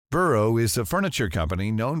Burrow is a furniture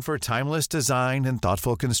company known for timeless design and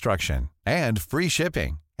thoughtful construction, and free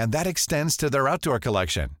shipping, and that extends to their outdoor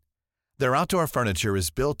collection. Their outdoor furniture is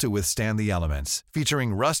built to withstand the elements,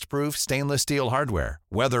 featuring rust-proof stainless steel hardware,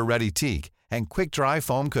 weather-ready teak, and quick-dry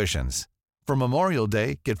foam cushions. For Memorial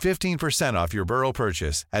Day, get 15% off your Burrow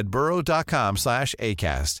purchase at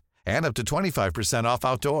burrow.com/ACAST and up to 25% off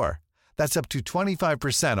outdoor. That's up to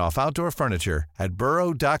 25% off outdoor furniture at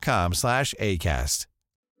burrow.com/ACAST.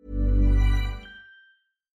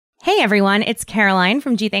 Hey everyone, it's Caroline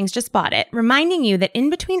from G Thanks Just Bought It, reminding you that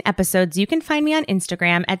in between episodes, you can find me on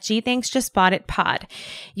Instagram at G Thanks Just Bought It Pod.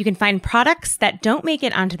 You can find products that don't make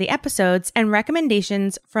it onto the episodes and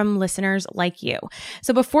recommendations from listeners like you.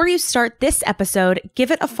 So before you start this episode,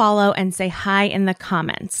 give it a follow and say hi in the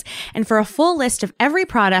comments. And for a full list of every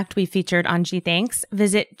product we featured on G Thanks,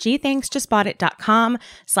 visit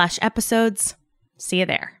gthanksjustboughtit.com/episodes. See you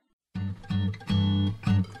there.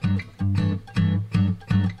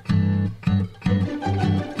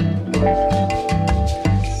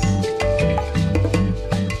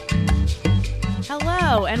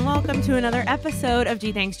 Hello, and welcome to another episode of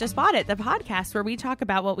G Thanks Just Bought It, the podcast where we talk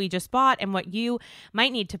about what we just bought and what you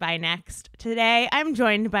might need to buy next. Today, I'm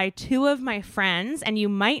joined by two of my friends, and you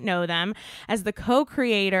might know them as the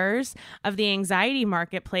co-creators of the Anxiety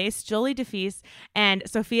Marketplace. Julie DeFeese and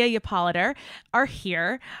Sophia Yapolitar are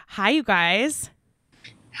here. Hi, you guys.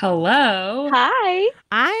 Hello. Hi.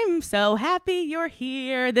 I'm so happy you're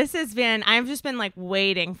here. I've just been like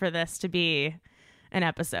waiting for this to be an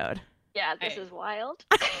episode. Yeah, this is wild.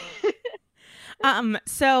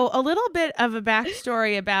 So a little bit of a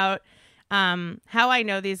backstory about how I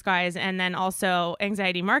know these guys, and then also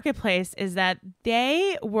Anxiety Marketplace, is that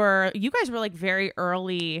you guys were like very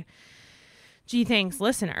early G Thanks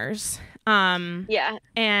listeners. Yeah.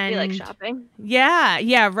 And we like shopping.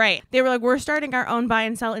 Yeah, right. They were like, we're starting our own buy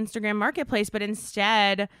and sell Instagram marketplace, but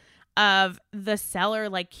instead of the seller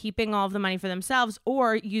like keeping all of the money for themselves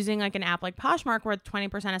or using like an app like Poshmark where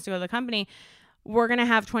 20% has to go to the company, we're going to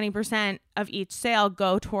have 20% of each sale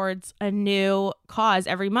go towards a new cause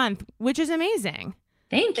every month, which is amazing.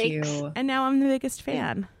 Thanks. you. And now I'm the biggest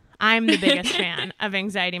fan. I'm the biggest fan of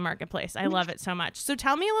Anxiety Marketplace. I love it so much. So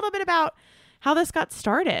tell me a little bit about how this got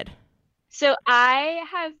started. So I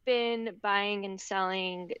have been buying and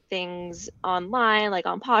selling things online, like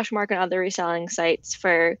on Poshmark and other reselling sites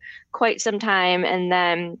for quite some time. And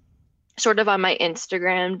then sort of on my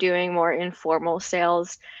Instagram doing more informal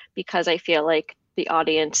sales because I feel like the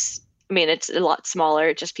audience, it's a lot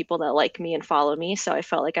smaller, just people that like me and follow me. So I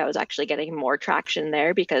felt like I was actually getting more traction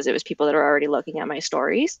there because it was people that are already looking at my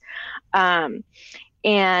stories.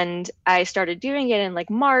 And I started doing it in like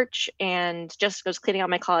March and just was cleaning out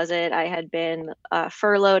my closet. I had been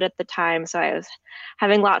furloughed at the time, so I was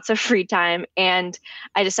having lots of free time. And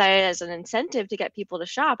I decided as an incentive to get people to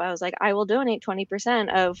shop, I was like, I will donate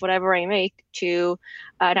 20% of whatever I make to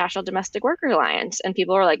National Domestic Workers Alliance. And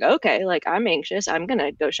people were like, okay, like I'm anxious. I'm going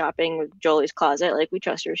to go shopping with Jolie's closet. Like we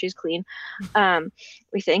trust her. She's clean.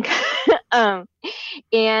 We think.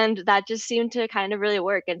 And that just seemed to kind of really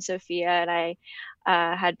work. And Sophia and I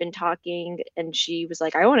had been talking, and she was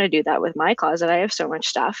like, I want to do that with my closet. I have so much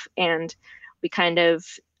stuff. And we kind of,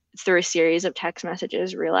 through a series of text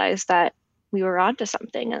messages, realized that we were onto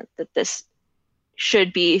something, that this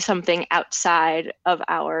should be something outside of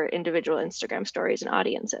our individual Instagram stories and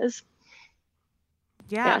audiences.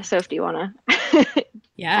 Yeah. Soph, do you want to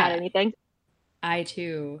add anything? I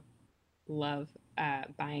too love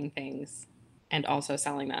buying things and also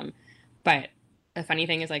selling them. But the funny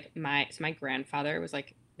thing is like my grandfather was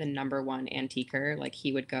like the number one antiquer. Like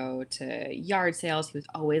he would go to yard sales. He was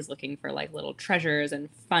always looking for like little treasures and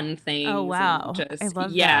fun things. Oh, wow. I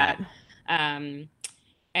love that. And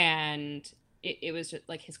it was just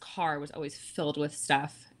like his car was always filled with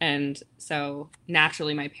stuff. And so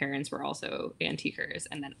naturally my parents were also antiquers,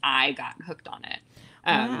 and then I got hooked on it.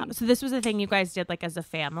 Wow. So this was a thing you guys did like as a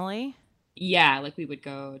family? Yeah, like we would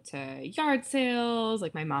go to yard sales,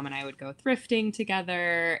 like my mom and I would go thrifting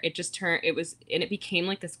together. It became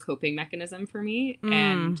like this coping mechanism for me.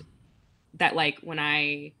 And that like when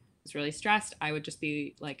I was really stressed, I would just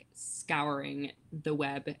be like scouring the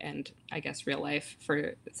web and I guess real life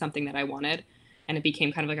for something that I wanted. And it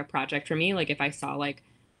became kind of like a project for me. Like if I saw like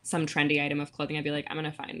some trendy item of clothing, I'd be like, I'm going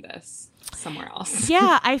to find this somewhere else.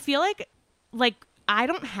 Yeah, I feel like I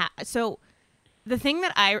don't have, so the thing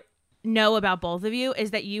that I know about both of you is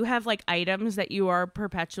that you have like items that you are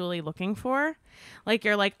perpetually looking for. Like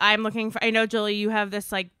you're like, I'm looking for, I know Julie, you have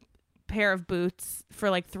this like pair of boots for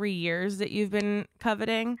like 3 years that you've been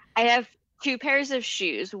coveting. I have 2 pairs of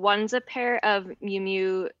shoes. One's a pair of Miu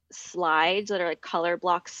Miu slides that are like color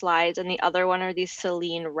block slides, and the other one are these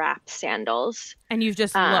Celine wrap sandals. And you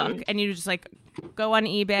just look, and you just like go on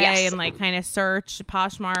eBay and like kind of search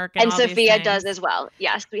Poshmark. And all Sophia these does as well.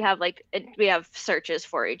 Yes, we have searches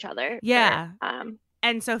for each other. Yeah.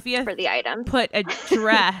 And Sophia for the item put a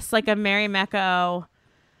dress, like a Mary Mecco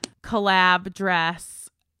collab dress,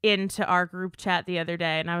 into our group chat the other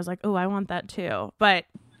day, and I was like, oh, I want that too. But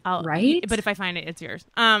but if I find it, it's yours.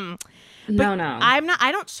 No. I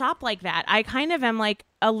don't shop like that. I kind of am like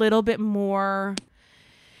a little bit more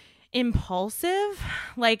impulsive.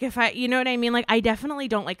 Like if you know what I mean? Like I definitely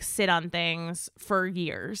don't like sit on things for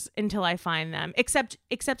years until I find them. Except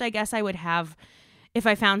I guess I would have, if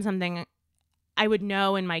I found something, I would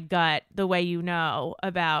know in my gut the way you know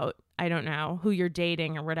about, I don't know, who you're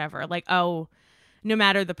dating or whatever. Like, oh, no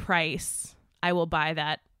matter the price, I will buy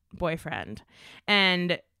that boyfriend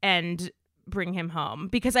and bring him home,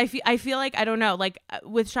 because I feel like, I don't know, like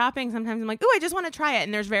with shopping, sometimes I'm like, oh, I just want to try it,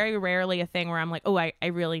 and there's very rarely a thing where I'm like, oh, I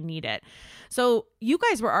really need it. So you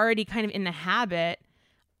guys were already kind of in the habit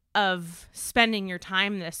of spending your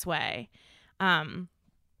time this way,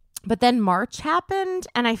 but then March happened,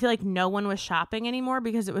 and I feel like no one was shopping anymore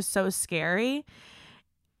because it was so scary,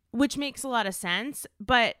 which makes a lot of sense.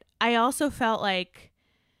 But I also felt like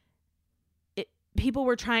people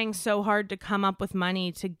were trying so hard to come up with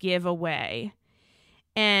money to give away.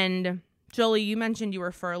 And Jolie, you mentioned you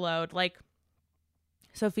were furloughed. Like,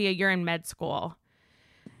 Sophia, you're in med school.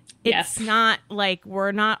 Yes. It's not like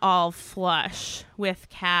we're not all flush with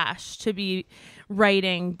cash to be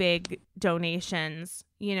writing big donations,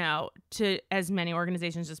 you know, to as many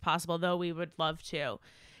organizations as possible, though we would love to.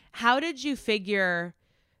 How did you figure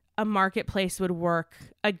a marketplace would work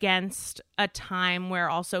against a time where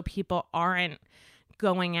also people aren't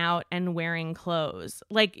going out and wearing clothes?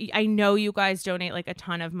 Like, I know you guys donate like a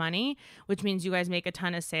ton of money, which means you guys make a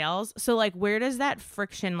ton of sales. So like, where does that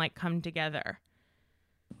friction like come together?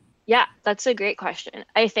 Yeah, that's a great question.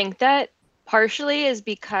 I think that partially is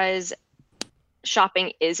because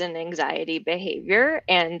shopping is an anxiety behavior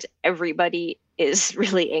and everybody is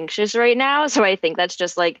really anxious right now. So I think that's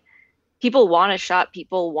just like, people want to shop,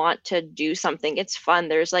 people want to do something. It's fun.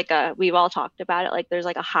 There's like we've all talked about it, like there's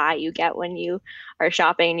like a high you get when you are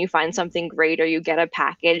shopping and you find something great or you get a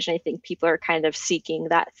package. And I think people are kind of seeking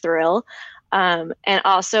that thrill. And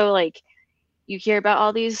also like you hear about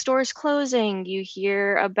all these stores closing, you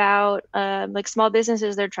hear about like small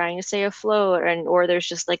businesses, they're trying to stay afloat, or there's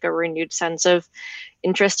just like a renewed sense of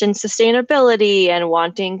interest in sustainability and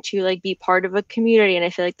wanting to like be part of a community. And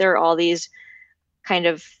I feel like there are all these kind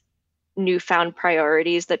of newfound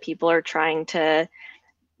priorities that people are trying to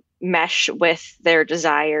mesh with their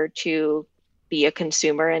desire to be a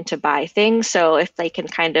consumer and to buy things. So if they can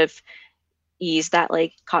kind of ease that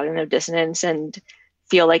like cognitive dissonance and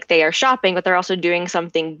feel like they are shopping, but they're also doing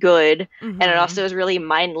something good, and it also is really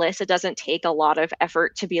mindless. It doesn't take a lot of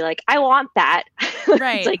effort to be like, I want that.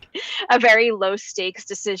 Right. It's like a very low stakes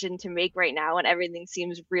decision to make right now, and everything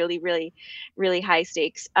seems really, really, really high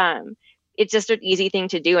stakes. It's just an easy thing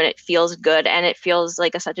to do, and it feels good, and it feels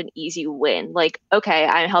like such an easy win. Like, okay,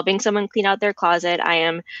 I'm helping someone clean out their closet. I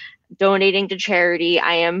am donating to charity.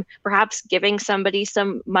 I am perhaps giving somebody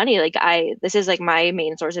some money. Like this is like my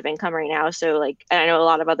main source of income right now. So like, and I know a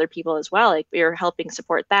lot of other people as well, like you're helping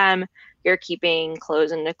support them. You're keeping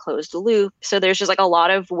clothes in a closed loop. So there's just like a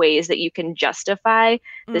lot of ways that you can justify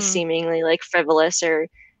this seemingly like frivolous or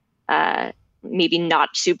maybe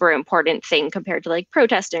not super important thing compared to like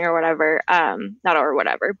protesting or whatever,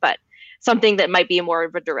 but something that might be more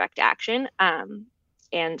of a direct action.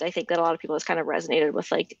 And I think that a lot of people has kind of resonated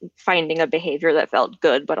with like finding a behavior that felt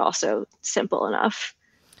good, but also simple enough.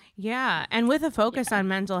 Yeah. And with a focus on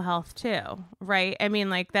mental health too, right? I mean,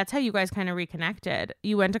 like that's how you guys kind of reconnected.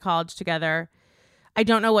 You went to college together. I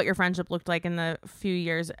don't know what your friendship looked like in the few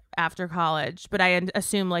years after college, but I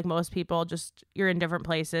assume like most people, just you're in different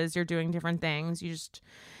places, you're doing different things.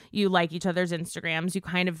 You like each other's Instagrams. You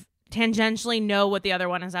kind of tangentially know what the other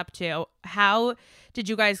one is up to. How did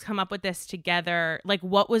you guys come up with this together? Like,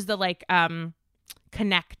 what was the like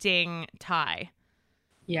connecting tie?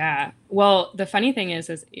 Yeah. Well, the funny thing is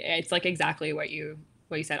it's like exactly what you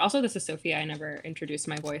said. Also, this is Sophia. I never introduced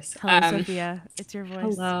my voice. Hello, Sophia. It's your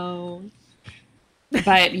voice. Hello.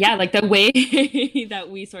 But yeah, like the way that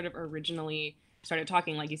we sort of originally started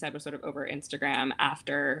talking, like you said, was sort of over Instagram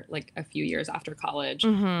after like a few years after college.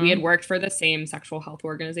 We had worked for the same sexual health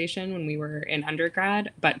organization when we were in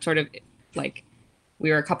undergrad, but sort of like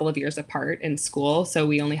we were a couple of years apart in school. So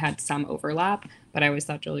we only had some overlap, but I always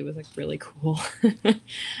thought Jolie was like really cool.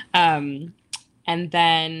 And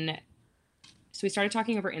then so we started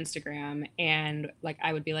talking over Instagram, and like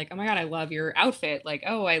I would be like, oh my God, I love your outfit. Like,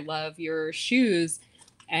 oh, I love your shoes.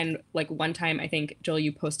 And like one time, I think, Joel,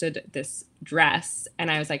 you posted this dress, and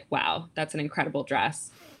I was like, wow, that's an incredible dress.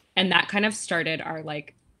 And that kind of started our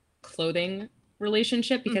like clothing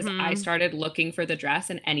relationship, because I started looking for the dress,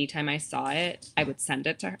 and anytime I saw it, I would send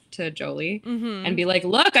it to Jolie and be like,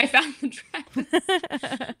 look, I found the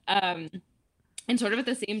dress. And sort of at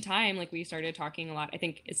the same time, like we started talking a lot, I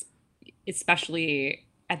think especially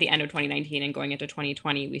at the end of 2019 and going into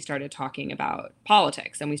 2020, we started talking about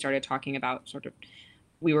politics, and we started talking about sort of,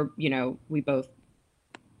 we were, you know, we both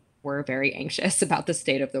were very anxious about the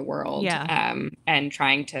state of the world, and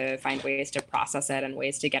trying to find ways to process it and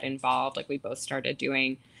ways to get involved. Like we both started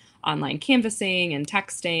doing online canvassing and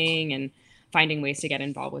texting and finding ways to get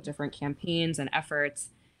involved with different campaigns and efforts.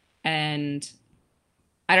 And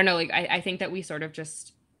I don't know, like I think that we sort of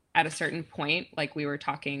just at a certain point, like we were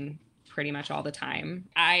talking pretty much all the time.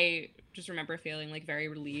 I just remember feeling like very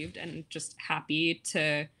relieved and just happy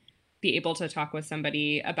to be able to talk with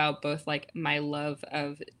somebody about both like my love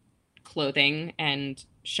of clothing and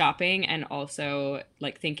shopping, and also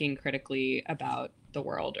like thinking critically about the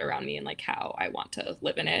world around me and like how I want to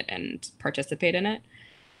live in it and participate in it.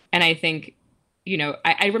 And I think, you know,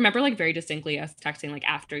 I remember like very distinctly us texting like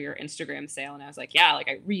after your Instagram sale, and I was like, yeah, like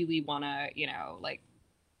I really want to, you know, like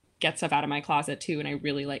get stuff out of my closet too. And I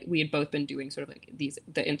really like, we had both been doing sort of like the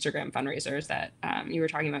Instagram fundraisers that you were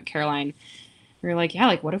talking about, Caroline. We were like, yeah,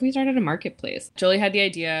 like what if we started a marketplace? Jolie had the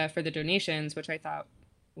idea for the donations, which I thought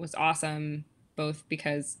was awesome, both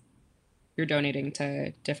because you're donating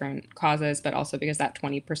to different causes, but also because that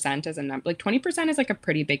 20% is a number, like 20% is like a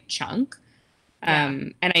pretty big chunk.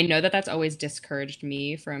 And I know that that's always discouraged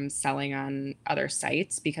me from selling on other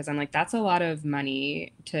sites, because I'm like, that's a lot of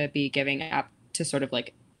money to be giving up to sort of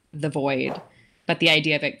like the void. But the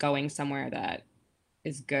idea of it going somewhere that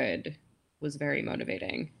is good was very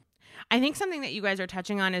motivating. I think something that you guys are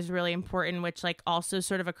touching on is really important, which like also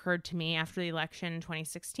sort of occurred to me after the election in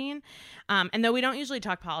 2016. And though we don't usually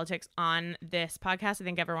talk politics on this podcast, I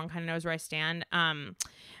think everyone kind of knows where I stand.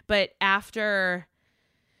 But after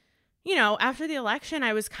the election,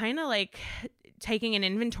 I was kind of like taking an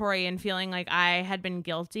inventory and feeling like I had been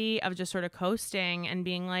guilty of just sort of coasting and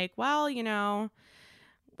being like, well, you know,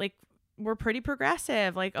 like we're pretty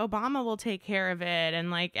progressive, like Obama will take care of it,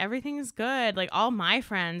 and like everything's good, like all my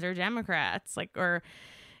friends are Democrats, like, or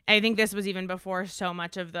I think this was even before so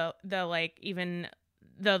much of the like even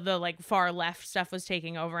the like far left stuff was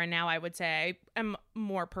taking over, and now I would say I am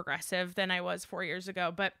more progressive than I was 4 years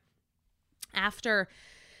ago. But after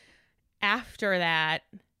that,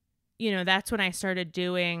 you know, that's when I started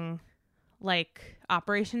doing like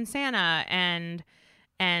Operation Santa and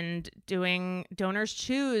doing Donors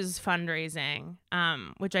Choose fundraising,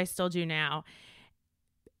 which I still do now,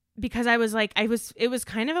 because I was like, it was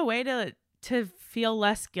kind of a way to feel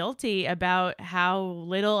less guilty about how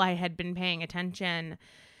little I had been paying attention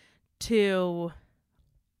to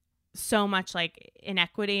so much like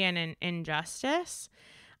inequity and injustice.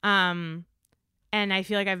 And I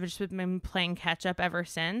feel like I've just been playing catch up ever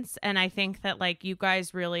since. And I think that like you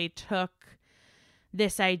guys really took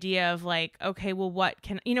this idea of like, okay, well, what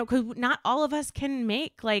can, you know, because not all of us can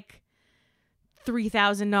make like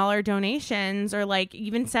 $3,000 donations or like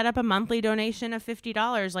even set up a monthly donation of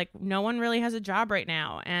 $50. Like no one really has a job right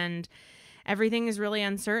now, and everything is really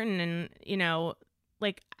uncertain. And, you know,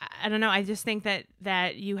 like, I don't know. I just think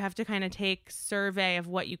that you have to kind of take survey of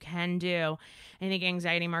what you can do. I think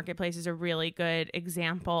Anxiety Marketplace is a really good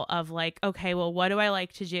example of like, okay, well, what do I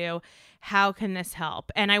like to do? How can this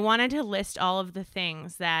help? And I wanted to list all of the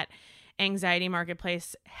things that Anxiety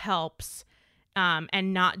Marketplace helps,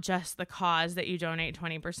 and not just the cause that you donate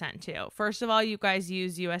 20% to. First of all, you guys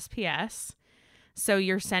use USPS. So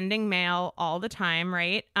you're sending mail all the time,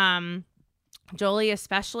 right? Jolie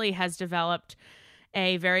especially has developed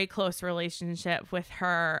a very close relationship with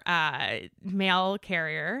her mail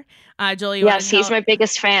carrier. Jolie, yes, he's my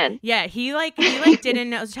biggest fan. Yeah, he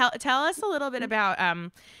didn't know. Tell us a little bit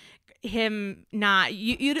about him not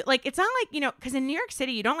you like, it's not like, you know, because in New York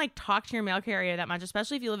City you don't like talk to your mail carrier that much,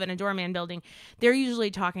 especially if you live in a doorman building. They're usually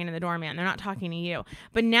talking to the doorman, they're not talking to you.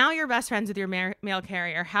 But now you're best friends with your mail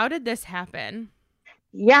carrier. How did this happen?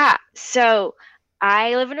 Yeah, so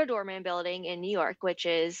I live in a doorman building in New York, which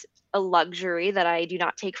is a luxury that I do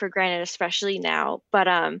not take for granted, especially now. But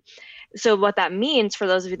so what that means for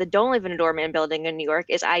those of you that don't live in a doorman building in New York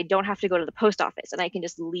is I don't have to go to the post office, and I can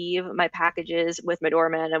just leave my packages with my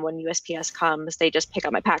doorman. And when USPS comes, they just pick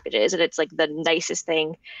up my packages, and it's like the nicest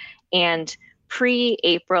thing. And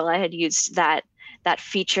pre-April, I had used that that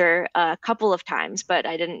feature a couple of times, but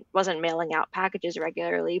I wasn't mailing out packages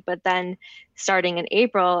regularly. But then starting in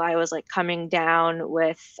April, I was like coming down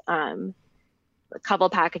with a couple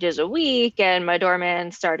packages a week, and my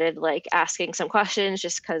doorman started like asking some questions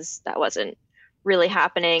just because that wasn't really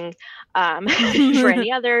happening for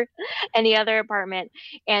any other apartment.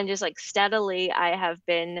 And just like steadily, I have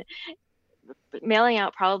been mailing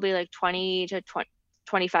out probably like 20 to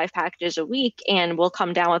 25 packages a week, and we'll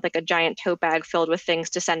come down with like a giant tote bag filled with things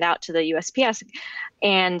to send out to the USPS.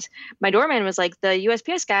 And my doorman was like, the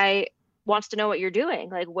USPS guy wants to know what you're doing.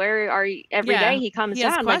 Like, where are you? Every day he comes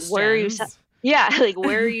down, like, where are you? Yeah, like,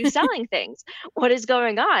 where are you selling things? What is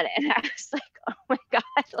going on? And I was like, oh my God.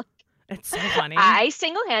 Like, it's so funny. I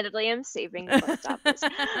single-handedly am saving the post office.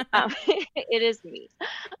 It is me.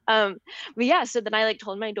 But yeah, so then I like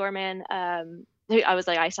told my doorman, I was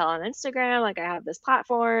like, I sell on Instagram, like I have this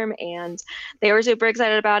platform, and they were super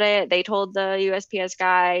excited about it. They told the USPS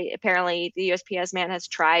guy. Apparently the USPS man has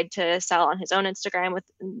tried to sell on his own Instagram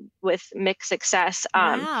with mixed success,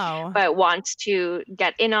 but wants to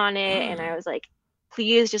get in on it. And I was like,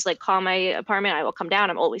 please just like call my apartment. I will come down.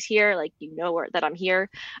 I'm always here. Like, you know that I'm here.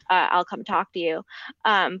 I'll come talk to you.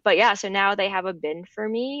 But yeah, so now they have a bin for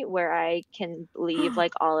me where I can leave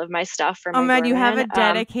like all of my stuff from. Oh man, you have a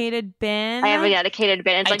dedicated bin? I have a dedicated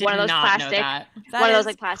bin. It's like one of those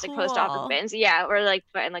plastic post office bins. Yeah, or like,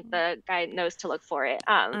 and like the guy knows to look for it.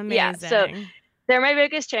 Amazing. Yeah, so they're my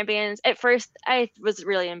biggest champions. At first, I was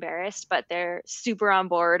really embarrassed, but they're super on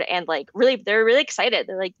board, and like they're really excited.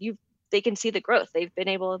 They're like, they can see the growth. They've been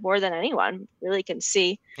able, more than anyone, really can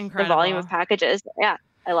see the volume of packages. Yeah,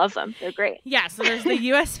 I love them. They're great. Yeah, so there's the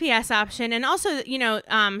USPS option. And also,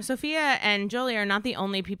 Sophia and Jolie are not the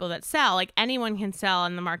only people that sell. Like, anyone can sell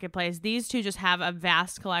in the marketplace. These two just have a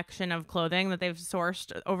vast collection of clothing that they've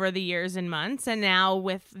sourced over the years and months. And now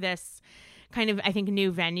with this kind of, I think,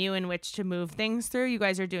 new venue in which to move things through, you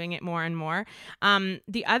guys are doing it more and more.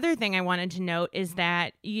 The other thing I wanted to note is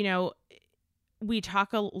that, we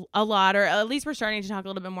talk a lot, or at least we're starting to talk a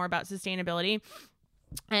little bit more about sustainability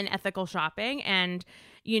and ethical shopping. And,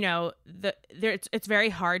 it's very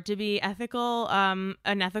hard to be ethical, an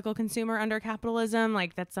ethical consumer under capitalism.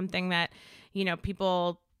 Like, that's something that,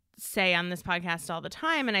 people say on this podcast all the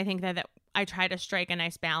time. And I think that I try to strike a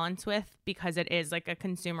nice balance with, because it is like a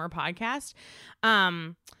consumer podcast.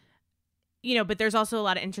 But there's also a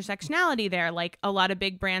lot of intersectionality there. Like, a lot of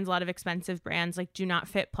big brands, a lot of expensive brands, like, do not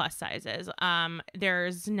fit plus sizes.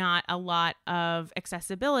 There's not a lot of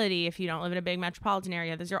accessibility if you don't live in a big metropolitan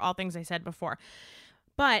area. Those are all things I said before.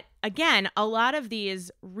 But again, a lot of these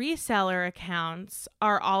reseller accounts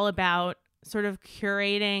are all about sort of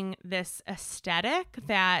curating this aesthetic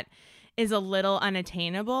that is a little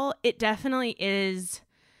unattainable. It definitely is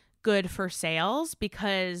good for sales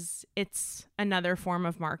because it's another form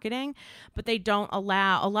of marketing, but a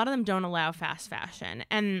lot of them don't allow fast fashion.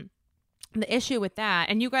 And the issue with that,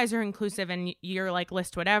 and you guys are inclusive and you're like,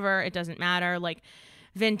 list whatever, it doesn't matter, like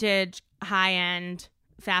vintage, high end,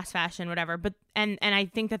 fast fashion, whatever. But and I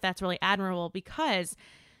think that that's really admirable, because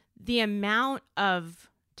the amount of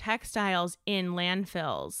textiles in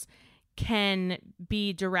landfills can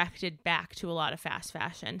be directed back to a lot of fast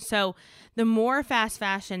fashion. So the more fast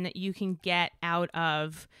fashion that you can get out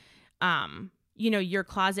of, your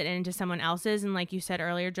closet and into someone else's, and like you said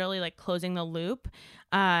earlier, Jolie, like closing the loop,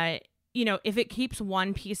 if it keeps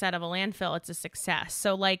one piece out of a landfill, it's a success.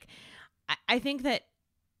 So like, I think that,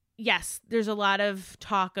 yes, there's a lot of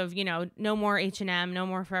talk of, no more H&M, no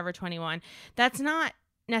more Forever 21. That's not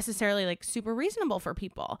necessarily like super reasonable for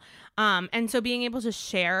people. And so being able to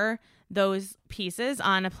share those pieces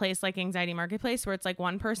on a place like Anxiety Marketplace, where it's like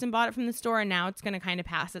one person bought it from the store and now it's going to kind of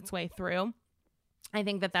pass its way through, I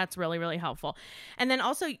think that that's really, really helpful. And then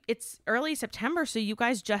also, it's early September, so you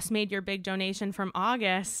guys just made your big donation from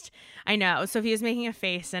August. I know Sophia's making a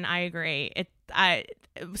face, and I agree.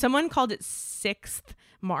 Someone called it 6th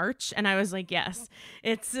March, and I was like, yes,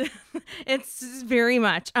 it's very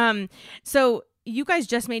much. So you guys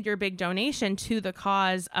just made your big donation to the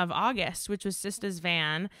cause of August, which was Sista's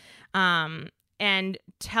Van. And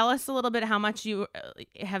tell us a little bit how much you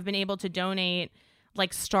have been able to donate,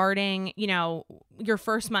 like starting, your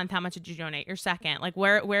first month. How much did you donate? Your second, like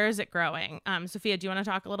where is it growing? Sophia, do you want to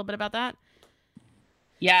talk a little bit about that?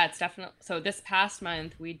 Yeah, it's definitely. So this past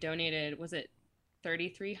month we donated, was it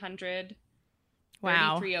 3,300?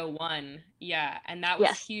 Wow. 3,301. Yeah. And that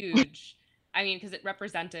was huge. I mean, because it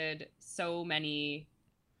represented so many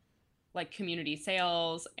like community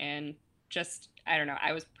sales, and just, I don't know,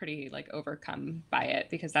 I was pretty like overcome by it,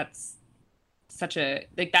 because that's such a,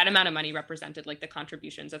 like, that amount of money represented like the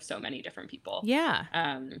contributions of so many different people. Yeah.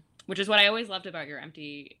 which is what I always loved about your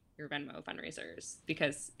Venmo fundraisers,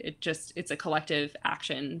 because it's a collective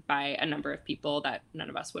action by a number of people that none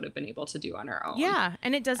of us would have been able to do on our own. Yeah.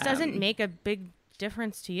 And it doesn't make a big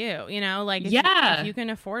difference to you, like if you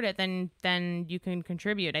can afford it, then you can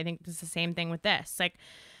contribute. I think it's the same thing with this. Like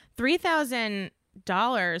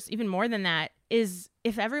 $3,000, even more than that, is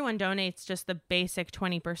if everyone donates just the basic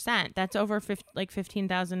 20%, that's over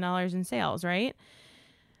 $15,000 in sales, right?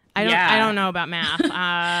 I don't know about math.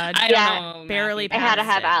 I don't know. Barely. I had to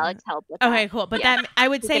have Alex help with that. Okay, cool. But that I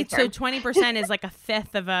would say so 20% is like a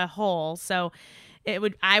fifth of a whole. So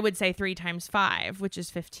I would say 3 times 5, which is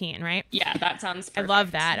 15, right? Yeah, that sounds perfect. I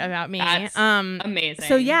love that about me. That's amazing.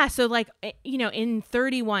 So like, in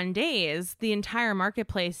 31 days, the entire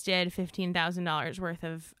marketplace did $15,000 worth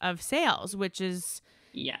of sales, which is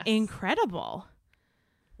incredible.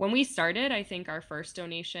 When we started, I think our first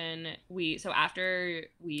donation, after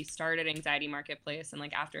we started Anxiety Marketplace and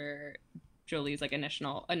like after Julie's like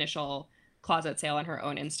initial closet sale on her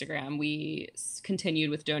own Instagram, we continued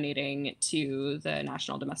with donating to the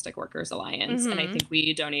National Domestic Workers Alliance. And I think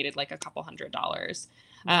we donated like a couple $100.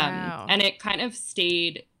 Wow. And it kind of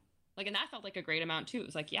stayed like, and that felt like a great amount too. It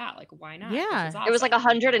was like, why not? Yeah. Awesome, it was like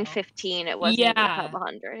 115. It wasn't even above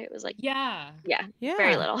 100. It was like,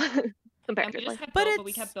 very little. Comparatively. But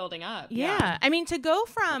we kept building up. Yeah. I mean, to go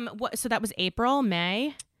from so that was April,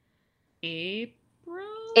 May?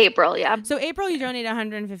 April, yeah. So April, you donate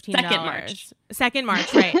 $115. Second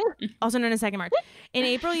March, right. Also known as Second March. In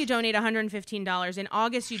April, you donate $115. In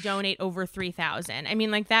August, you donate over $3,000. I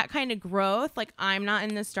mean, like that kind of growth, like I'm not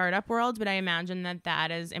in the startup world, but I imagine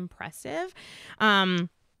that is impressive. Have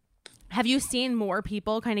you seen more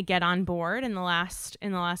people kind of get on board in the last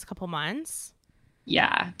couple months?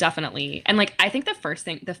 Yeah, definitely. And like, I think the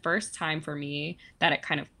first time for me that it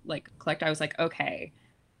kind of like clicked, I was like, okay,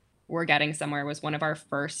 we're getting somewhere, was one of our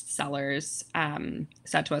first sellers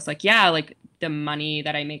said to us like, like the money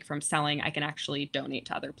that I make from selling, I can actually donate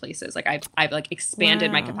to other places. Like I've like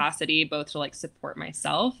expanded my capacity both to like support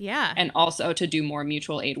myself and also to do more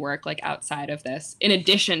mutual aid work like outside of this, in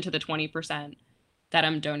addition to the 20% that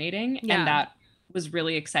I'm donating. And that was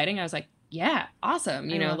really exciting. I was like, yeah, awesome.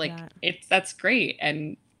 Like that's great.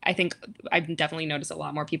 And I think I've definitely noticed a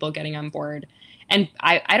lot more people getting on board. And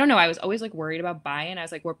I don't know, I was always like worried about buy-in. I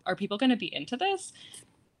was like, are people going to be into this?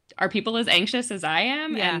 Are people as anxious as I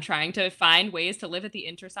am and trying to find ways to live at the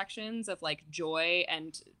intersections of like joy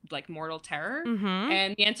and like mortal terror?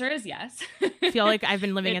 And the answer is yes. I feel like I've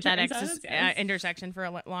been living at that intersection for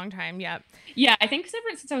a long time. Yeah. Yeah. I think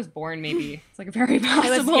since I was born, maybe it's like very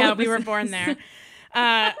possible. We were born there.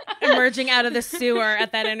 Emerging out of the sewer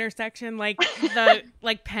at that intersection, like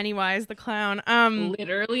Pennywise the clown.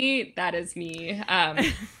 Literally, that is me.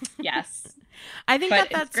 Yes. I think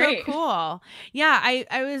that's so cool. Yeah,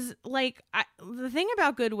 I was like, the thing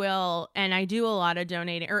about Goodwill, and I do a lot of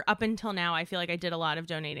donating, or up until now, I feel like I did a lot of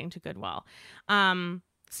donating to Goodwill.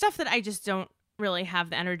 Stuff that I just don't really have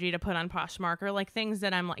the energy to put on Poshmark, or like things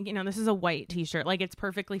that I'm like, this is a white t-shirt, like it's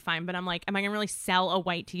perfectly fine, but I'm like, am I gonna really sell a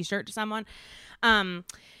white t-shirt to someone?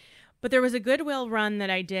 But there was a Goodwill run that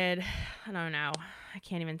I did. I don't know. I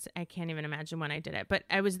can't even imagine when I did it, but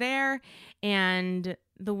I was there and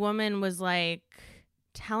the woman was like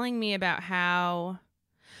telling me about how,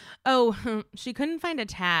 she couldn't find a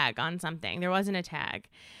tag on something. There wasn't a tag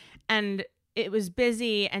and it was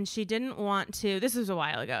busy and she didn't want to, this was a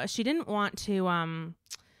while ago. She didn't want to,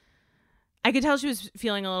 I could tell she was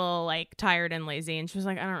feeling a little like tired and lazy, and she was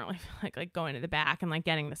like, I don't really feel like going to the back and like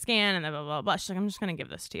getting the scan and blah, blah, blah, blah. She's like, I'm just going to give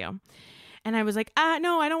this to you. And I was like,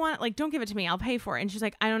 no, I don't want it. Like, don't give it to me. I'll pay for it. And she's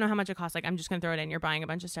like, I don't know how much it costs. Like, I'm just going to throw it in. You're buying a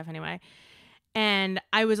bunch of stuff anyway. And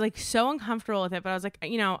I was like so uncomfortable with it, but I was like,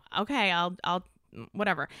 okay, I'll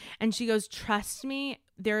whatever. And she goes, trust me,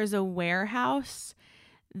 there is a warehouse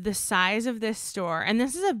the size of this store. And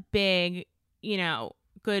this is a big,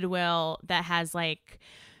 Goodwill that has like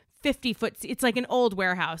 50 foot. It's like an old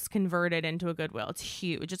warehouse converted into a Goodwill. It's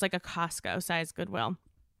huge. It's like a Costco size Goodwill.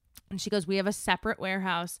 And she goes, we have a separate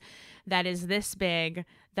warehouse that is this big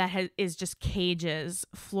that is just cages,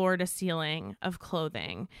 floor to ceiling of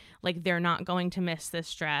clothing. Like they're not going to miss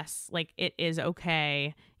this dress. Like it is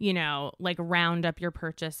okay, like round up your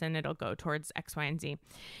purchase and it'll go towards X, Y, and Z.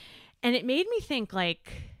 And it made me think like,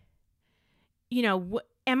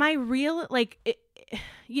 am I real? Like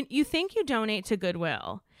you think you donate to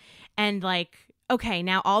Goodwill and like, okay,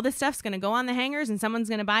 now all this stuff's going to go on the hangers and someone's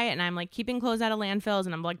going to buy it. And I'm like keeping clothes out of landfills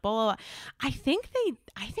and I'm like, blah, blah, blah. I think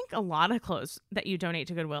a lot of clothes that you donate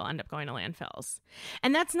to Goodwill end up going to landfills.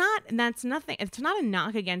 And that's nothing. It's not a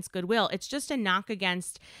knock against Goodwill. It's just a knock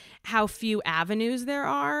against how few avenues there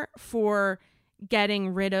are for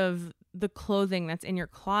getting rid of the clothing that's in your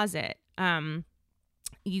closet.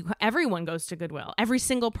 Everyone goes to Goodwill. Every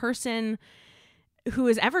single person who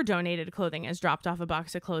has ever donated clothing has dropped off a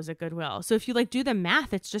box of clothes at Goodwill. So if you like do the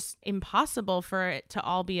math, it's just impossible for it to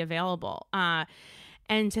all be available.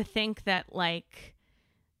 And to think that like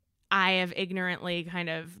I have ignorantly kind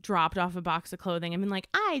of dropped off a box of clothing and been like,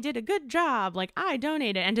 I did a good job, like I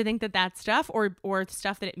donated, and to think that that stuff or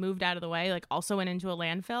stuff that it moved out of the way like also went into a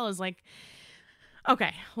landfill is like,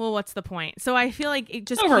 okay, well, what's the point? So I feel like it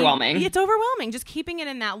just overwhelming. It's overwhelming. Just keeping it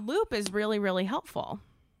in that loop is really, really helpful.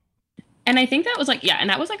 And I think that was like,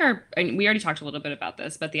 and that was like we already talked a little bit about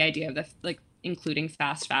this, but the idea of like including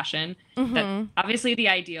fast fashion, that obviously the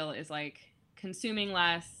ideal is like consuming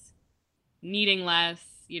less, needing less,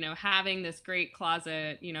 having this great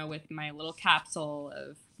closet, with my little capsule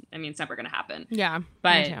of, it's never going to happen. Yeah.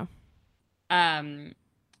 But,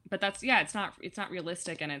 but that's, it's not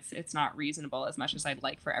realistic, and it's not reasonable as much as I'd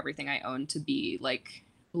like for everything I own to be like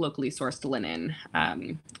locally sourced linen.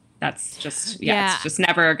 That's just, it's just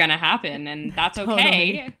never going to happen. And that's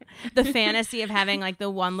okay. The fantasy of having like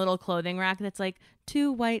the one little clothing rack that's like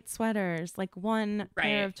 2 white sweaters, like 1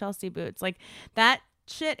 pair of Chelsea boots, like that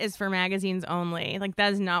shit is for magazines only. Like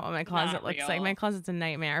that is not what my closet looks like. My closet's a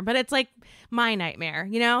nightmare, but it's like my nightmare,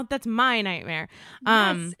 that's my nightmare.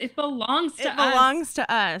 Yes, it belongs to us. It belongs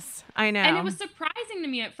to us. I know. And it was surprising to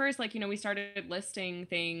me at first, like, we started listing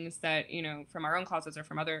things that, from our own closets or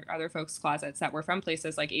from other folks' closets that were from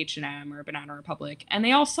places like H&M or Banana Republic, and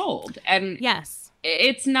they all sold. And yes,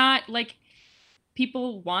 it's not like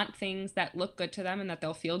people want things that look good to them and that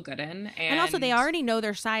they'll feel good in. And also they already know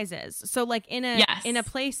their sizes. So like in a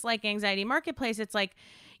place like Anxiety Marketplace, it's like,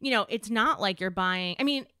 it's not like you're buying.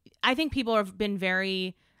 I think people have been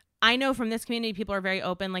I know from this community, people are very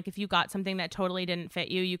open. Like if you got something that totally didn't fit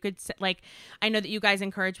you, you could like, I know that you guys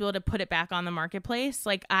encourage people to put it back on the marketplace.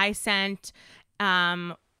 Like I sent,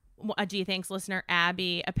 a G Thanks listener,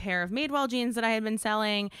 Abby, a pair of Madewell jeans that I had been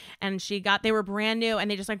selling, and they were brand new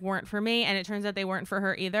and they just like weren't for me, and it turns out they weren't for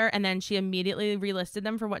her either, and then she immediately relisted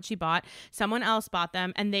them for what she bought. Someone else bought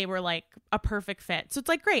them and they were like a perfect fit. So it's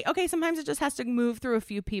like, great, okay, sometimes it just has to move through a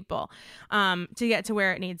few people to get to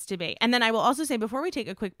where it needs to be. And then I will also say, before we take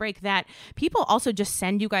a quick break, that people also just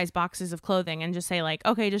send you guys boxes of clothing and just say like,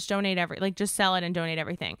 okay, just donate just sell it and donate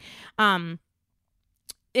everything.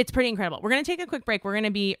 It's pretty incredible. We're going to take a quick break. We're going to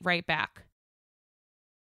be right back.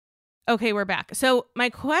 Okay, we're back. So my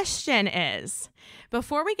question is,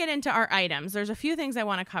 before we get into our items, there's a few things I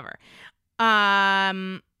want to cover.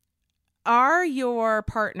 Are your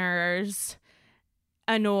partners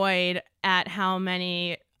annoyed at how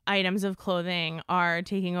many items of clothing are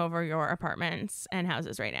taking over your apartments and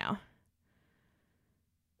houses right now?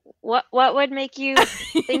 What would make you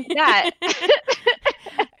think that?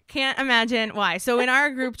 Can't imagine why. So in our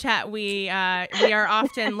group chat, we are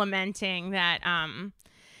often lamenting that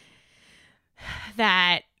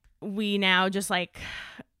that we now just like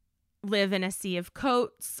live in a sea of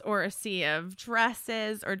coats or a sea of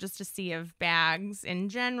dresses or just a sea of bags in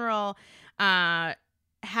general. How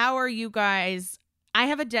are you guys? I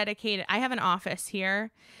have an office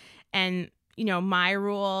here, and my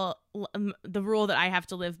rule, the rule that I have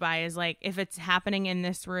to live by is like, if it's happening in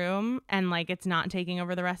this room and like it's not taking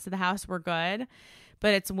over the rest of the house, we're good.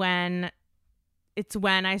 But it's when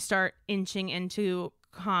I start inching into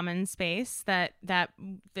common space that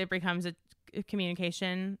there becomes a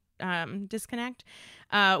communication disconnect.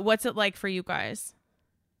 What's it like for you guys?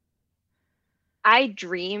 I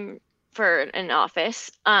dream for an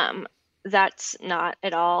office. That's not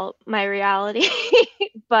at all my reality,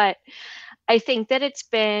 but I think that it's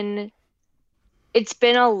been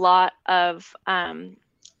a lot of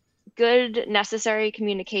good, necessary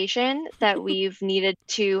communication that we've needed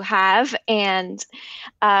to have, and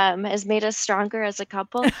has made us stronger as a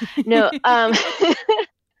couple. No,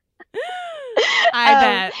 I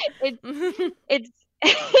bet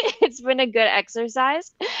it's been a good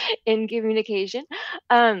exercise in communication.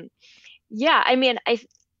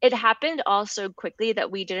 It happened all so quickly that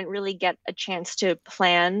we didn't really get a chance to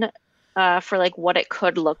plan for like what it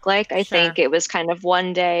could look like. I think it was kind of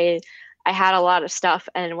one day I had a lot of stuff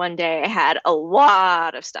and one day I had a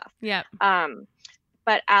lot of stuff. Yep.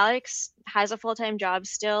 But Alex has a full-time job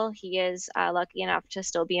still. He is lucky enough to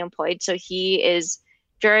still be employed. So he is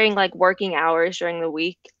during like working hours during the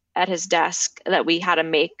week at his desk that we had to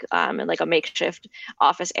make in like a makeshift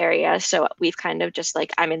office area. So we've kind of just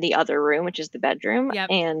like, I'm in the other room, which is the bedroom,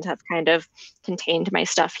 and have kind of contained my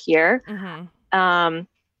stuff here. Mm-hmm.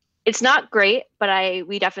 it's not great, but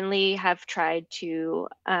we definitely have tried to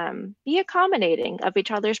be accommodating of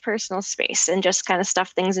each other's personal space and just kind of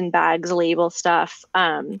stuff things in bags, label stuff.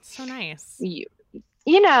 So nice.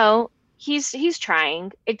 You know, he's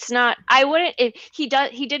trying. It's not, I wouldn't, he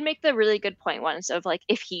did make the really good point once of like,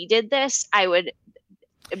 if he did this, I would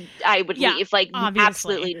leave. Like, obviously.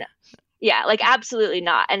 Absolutely not. Yeah, like absolutely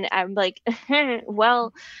not. And I'm like,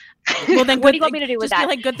 well, then what do you want me to do with that? Just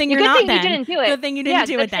be like, good thing you're not then. You didn't do it. Good thing you didn't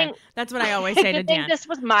do it then. That's what I always say to Dan. This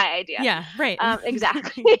was my idea. Yeah, right.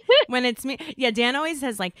 Exactly. When it's me. Yeah, Dan always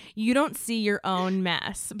says like, you don't see your own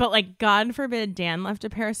mess. But like, God forbid Dan left a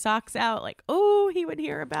pair of socks out. Like, oh, he would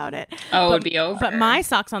hear about it. Oh, it would be over. But my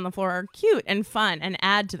socks on the floor are cute and fun and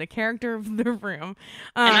add to the character of the room.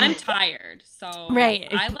 And I'm tired. So right.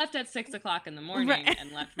 I left at 6 o'clock in the morning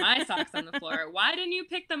and left my socks on the floor. Why didn't you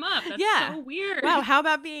pick them up? That's so weird. Wow, how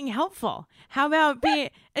about being helpful? How about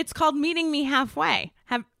it's called meeting me halfway.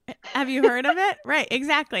 Have you heard of it? Right,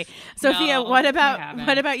 exactly. Sophia, No, what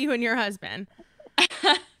about you and your husband?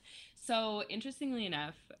 So interestingly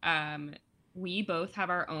enough, we both have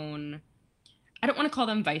our own, I don't want to call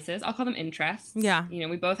them vices, I'll call them interests. Yeah. You know,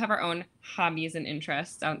 we both have our own hobbies and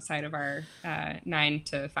interests outside of our 9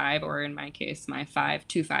 to 5, or in my case, my 5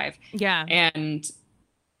 to 5. Yeah. And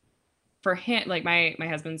for him, like my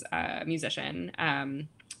husband's a musician.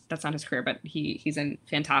 That's not his career, but he's a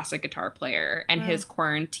fantastic guitar player, and his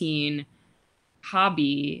quarantine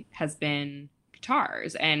hobby has been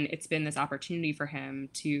guitars, and it's been this opportunity for him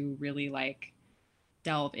to really like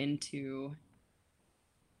delve into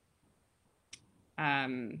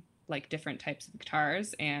like different types of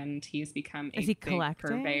guitars, and he's become a big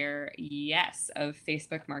purveyor, of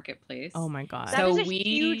Facebook Marketplace. Oh my god, that is a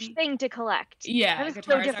huge thing to collect. Yeah, that is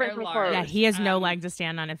so different from clothes. Yeah, he has no leg to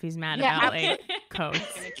stand on if he's mad about like coats.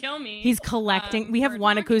 He's gonna kill me. He's collecting. We have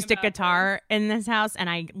one acoustic guitar in this house, and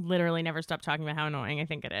I literally never stop talking about how annoying I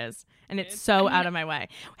think it is, and it's so out of my way.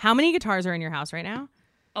 How many guitars are in your house right now?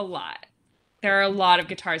 A lot. There are a lot of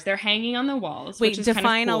guitars. They're hanging on the walls. Wait, which is define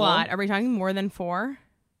kind of cool. a lot. Are we talking more than 4?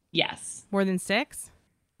 Yes. More than 6?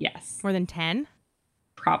 Yes. More than 10?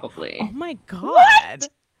 Probably. Oh my god. What?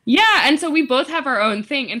 Yeah, and so we both have our own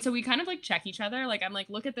thing, and so we kind of like check each other. Like I'm like,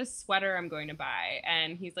 look at this sweater I'm going to buy,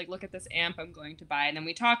 and he's like, look at this amp I'm going to buy, and then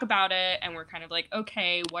we talk about it, and we're kind of like,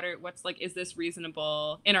 okay, what's like, is this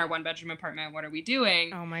reasonable in our 1-bedroom apartment? What are we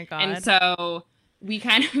doing? Oh my god. And so we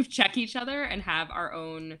kind of check each other and have our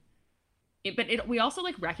own. We also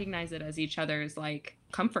like recognize it as each other's like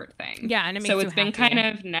comfort thing. Yeah, and it makes so it's been happy.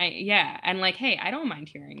 kind of nice. Yeah, and like, hey, I don't mind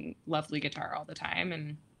hearing lovely guitar all the time,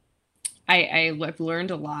 and I've learned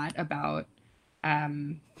a lot about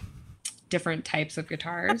different types of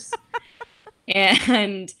guitars,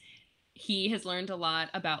 and he has learned a lot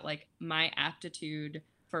about like my aptitude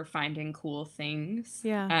for finding cool things.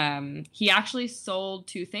 Yeah. He actually sold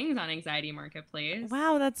 2 things on Anxiety Marketplace.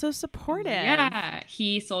 Wow, that's so supportive. Yeah.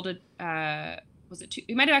 He sold was it 2?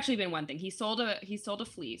 It might have actually been one thing. He sold a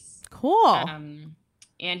fleece. Cool.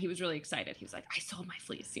 And he was really excited. He was like, I sold my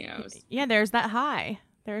fleece, you know. Yeah, there's that high.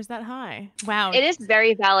 Wow. It is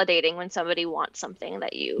very validating when somebody wants something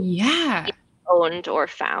that you owned or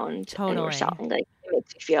found. Totally. And were selling. Like, it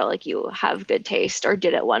makes you feel like you have good taste or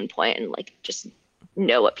did at one point and like just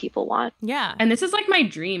know what people want. Yeah. And this is like my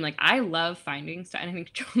dream. Like I love finding stuff, and I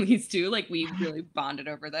think Jolie's too. Like we really bonded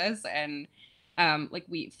over this, and like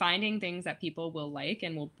we finding things that people will like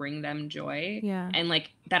and will bring them joy. Yeah. And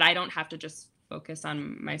like that I don't have to just focus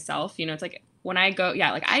on myself. You know, it's like when I go,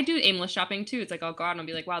 like I do aimless shopping too. It's like I'll go out and I'll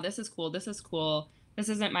be like, wow, this is cool. This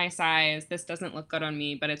isn't my size. This doesn't look good on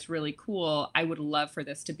me, but it's really cool. I would love for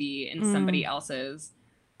this to be in somebody else's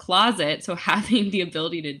closet. So having the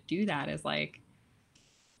ability to do that is like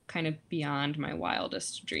kind of beyond my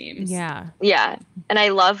wildest dreams. Yeah. Yeah. And I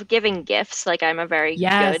love giving gifts. Like I'm a very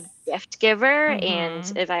good gift giver.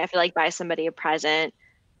 And if I feel like buy somebody a present,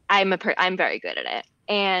 I'm very good at it.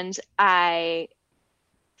 And I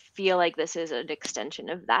feel like this is an extension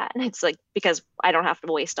of that. And it's like, because I don't have to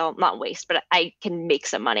not waste, but I can make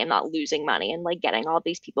some money. I'm not losing money and like getting all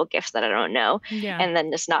these people gifts that I don't know. Yeah. And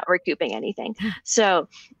then just not recouping anything. So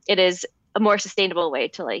it is a more sustainable way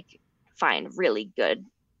to like find really good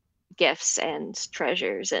gifts and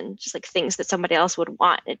treasures and just like things that somebody else would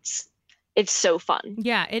want. It's so fun.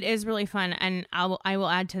 Yeah, it is really fun. And I will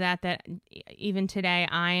add to that even today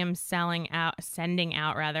I am sending out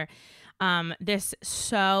this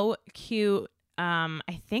so cute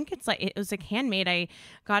I think it was like handmade. I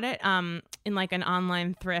got it in like an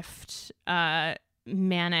online thrift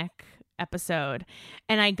manic episode,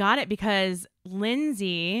 and I got it because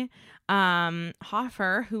Lindsay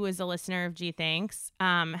Hoffer, who is a listener of G Thanks,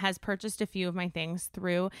 has purchased a few of my things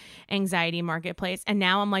through Anxiety Marketplace. And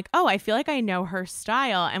now I'm like, oh, I feel like I know her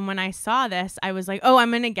style. And when I saw this, I was like, oh, I'm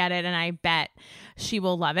going to get it. And I bet she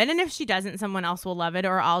will love it. And if she doesn't, someone else will love it.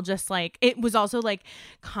 Or I'll just like, it was also like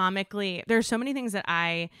comically, there's so many things that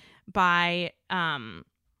I buy,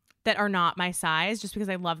 that are not my size just because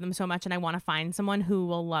I love them so much and I want to find someone who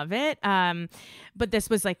will love it. But this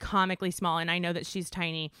was like comically small and I know that she's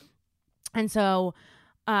tiny. And so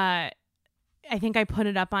I think I put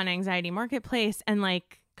it up on Anxiety Marketplace and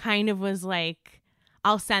like kind of was like,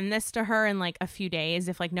 I'll send this to her in like a few days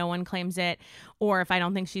if like no one claims it or if I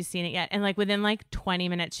don't think she's seen it yet. And like within like 20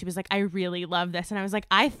 minutes, she was like, I really love this. And I was like,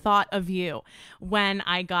 I thought of you when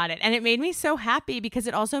I got it. And it made me so happy because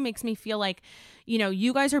it also makes me feel like, you know,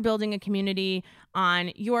 you guys are building a community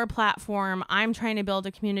on your platform. I'm trying to build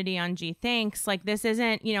a community on G Thanks. Like this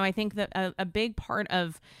isn't, you know, I think that a big part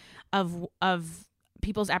of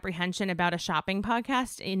people's apprehension about a shopping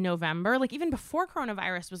podcast in November, like even before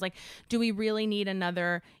coronavirus, was like, do we really need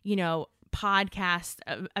another, you know, podcast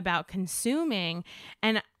about consuming?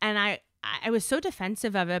 And I was so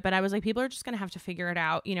defensive of it, but I was like, people are just going to have to figure it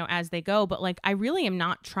out, you know, as they go. But like, I really am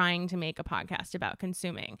not trying to make a podcast about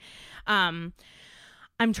consuming. I'm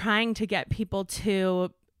trying to get people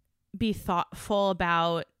to be thoughtful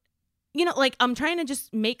about, you know, like I'm trying to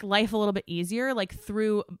just make life a little bit easier, like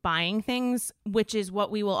through buying things, which is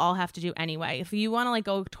what we will all have to do anyway. If you want to like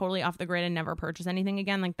go totally off the grid and never purchase anything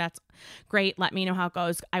again, like that's great. Let me know how it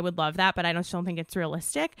goes. I would love that, but I don't think it's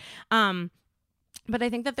realistic. But I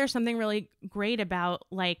think that there's something really great about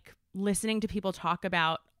like listening to people talk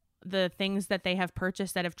about the things that they have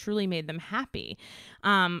purchased that have truly made them happy.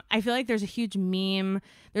 I feel like there's a huge meme.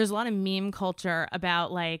 There's a lot of meme culture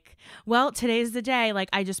about like, well, today's the day. Like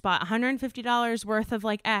I just bought $150 worth of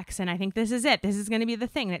like X and I think this is it. This is going to be the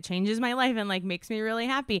thing that changes my life and like makes me really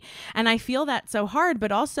happy. And I feel that so hard,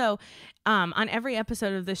 but also on every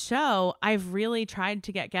episode of the show, I've really tried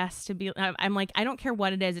to get guests to be, I'm like, I don't care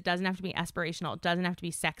what it is. It doesn't have to be aspirational. It doesn't have to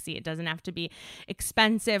be sexy. It doesn't have to be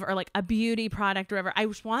expensive or like a beauty product or whatever. I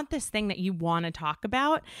just want this thing that you want to talk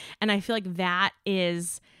about. And I feel like that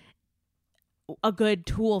is a good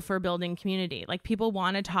tool for building community. Like people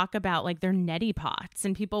want to talk about like their neti pots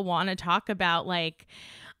and people want to talk about like,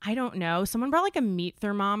 I don't know, someone brought like a meat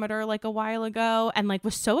thermometer like a while ago and like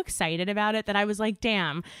was so excited about it that I was like,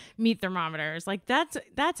 damn, meat thermometers. Like that's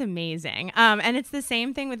amazing. And it's the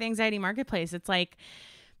same thing with Anxiety Marketplace. It's like,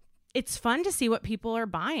 it's fun to see what people are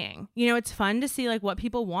buying. You know, it's fun to see like what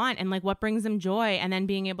people want and like what brings them joy. And then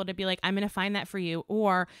being able to be like, I'm going to find that for you.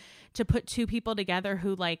 Or to put two people together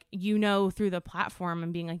who like, you know, through the platform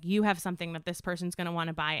and being like, you have something that this person's going to want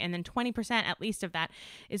to buy. And then 20% at least of that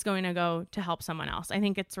is going to go to help someone else. I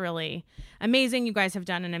think it's really amazing. You guys have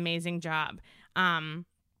done an amazing job.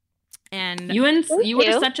 And you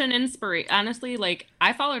were such an inspiration. Honestly, like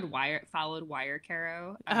I followed Wire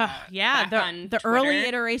Caro. Yeah, the early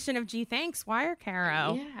iteration of G Thanks, Wire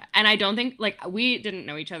Caro. Yeah, and I don't think like we didn't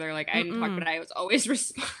know each other. Like I didn't talk, but I was always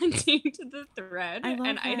responding to the thread.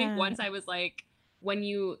 I think once I was like, when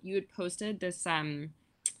you had posted this,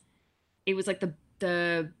 it was like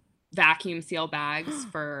the vacuum seal bags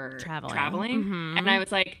for traveling. Mm-hmm. And I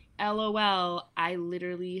was like, LOL, I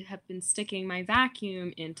literally have been sticking my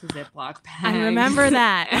vacuum into Ziploc bags. I remember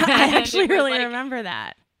that. I actually really remember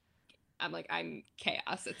that. I'm like, I'm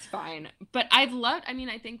chaos. It's fine. But I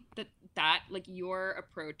think that like your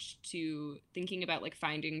approach to thinking about like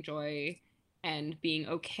finding joy and being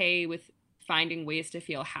okay with finding ways to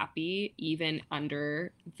feel happy even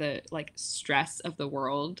under the like stress of the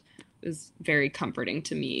world was very comforting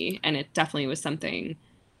to me. And it definitely was something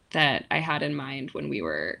that I had in mind when we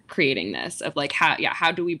were creating this of like,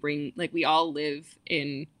 how do we bring, like, we all live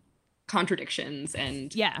in contradictions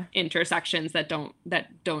and intersections that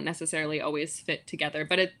don't necessarily always fit together,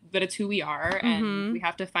 but it's who we are. And we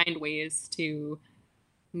have to find ways to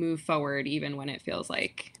move forward even when it feels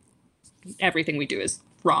like everything we do is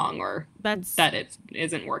wrong or that it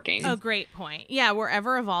isn't working. A great point. Yeah, we're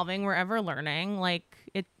ever evolving, we're ever learning. Like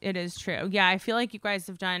it is true. Yeah, I feel like you guys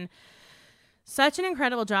have done such an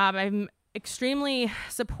incredible job. I'm extremely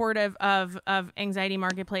supportive of Anxiety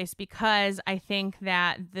Marketplace because I think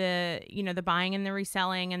that the buying and the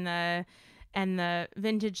reselling and the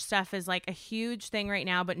vintage stuff is like a huge thing right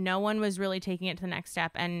now, but no one was really taking it to the next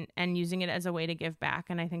step and using it as a way to give back.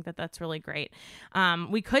 And I think that that's really great.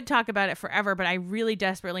 We could talk about it forever, but I really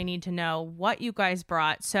desperately need to know what you guys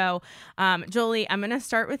brought. So, Jolie, I'm going to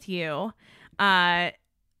start with you.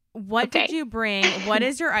 What did you bring? What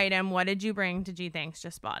is your item? What did you bring to G Thanks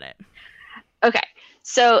Just Bought It? Okay.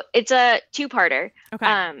 So it's a two-parter.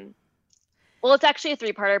 Okay. Well, it's actually a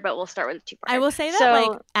 3-parter, but we'll start with a 2-parter. I will say that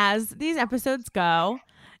like as these episodes go,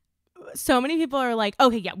 so many people are like,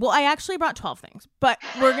 okay, yeah, well, I actually brought 12 things, but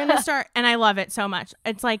we're going to start. And I love it so much.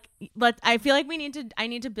 It's like, I feel like I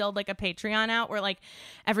need to build like a Patreon out where like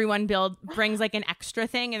everyone brings like an extra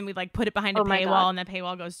thing and we like put it behind a paywall and the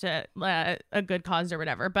paywall goes to a good cause or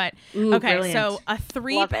whatever. But Ooh, okay, brilliant. So a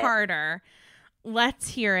 3-parter. Let's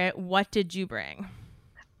hear it. What did you bring?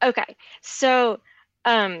 Okay. So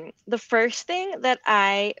the first thing that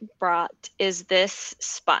I brought is this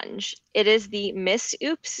sponge. It is the Miss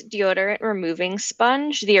Oops deodorant removing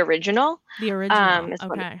sponge, the original. The original.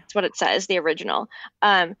 That's what it says, the original.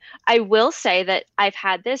 I will say that I've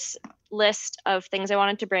had this list of things I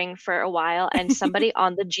wanted to bring for a while, and somebody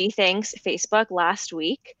on the G Thanks Facebook last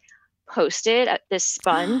week posted this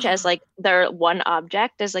sponge as like their one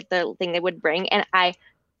object, as like the thing they would bring, and I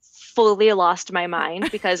fully lost my mind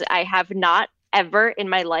because I have not ever in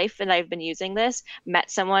my life, and I've been using this, met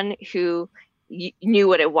someone who knew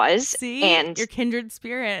what it was. See, and your kindred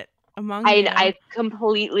spirit among you. I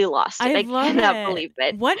completely lost it. I cannot believe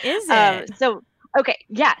it. What is it? So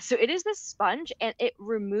it is this sponge, and it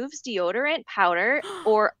removes deodorant, powder,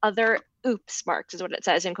 or other oops marks is what it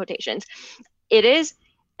says in quotations. It is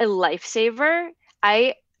a lifesaver.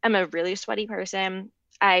 I am a really sweaty person.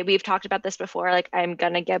 We've talked about this before. Like, I'm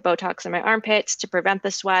gonna get Botox in my armpits to prevent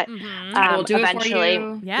the sweat. We'll do eventually. It for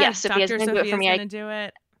you. Yes, Sophia's gonna do it for me.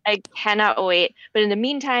 I cannot wait. But in the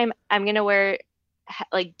meantime, I'm gonna wear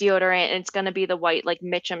like deodorant, and it's gonna be the white like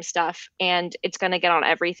Mitchum stuff, and it's gonna get on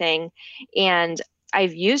everything. And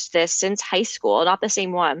I've used this since high school, not the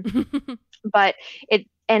same one, but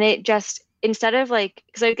it just, instead of like,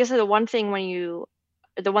 because I guess the one thing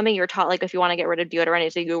you're taught, like if you want to get rid of deodorant,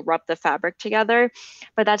 is that you rub the fabric together,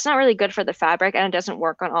 but that's not really good for the fabric, and it doesn't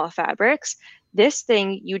work on all fabrics. This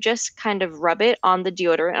thing, you just kind of rub it on the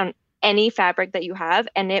deodorant, on any fabric that you have,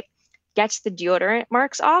 and it gets the deodorant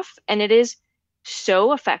marks off, and it is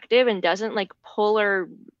so effective and doesn't like pull or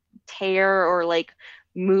tear or like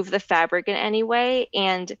move the fabric in any way,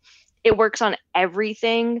 and it works on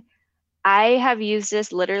everything. I have used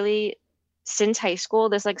this literally since high school.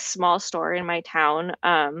 This like small store in my town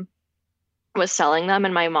was selling them,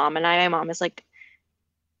 and my mom is like,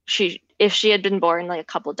 if she had been born like a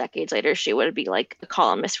couple decades later, she would be like a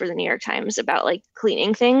columnist for the New York Times about like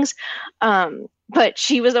cleaning things. But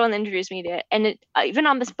she was the one that introduced me to it, and it even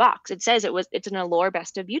on this box it says it's an Allure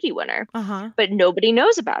Best of Beauty winner, but nobody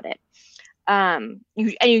knows about it.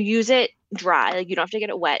 You use it dry, like you don't have to get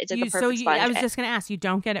it wet. It's like the perfect sponge. I was just gonna ask, you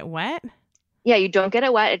don't get it wet? Yeah, you don't get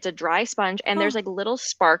it wet. It's a dry sponge, and there's like little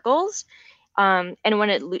sparkles. And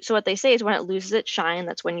so what they say is when it loses its shine,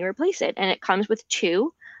 that's when you replace it. And it comes with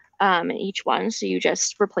 2 in each one, so you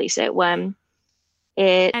just replace it when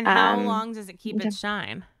it. And how long does it keep its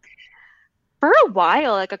shine? For a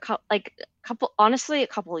while, like a couple, honestly, a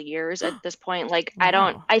couple of years at this point. Like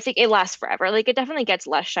wow. I think it lasts forever. Like it definitely gets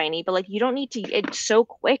less shiny, but like you don't need to. It's so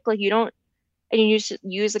quick. Like you don't. And you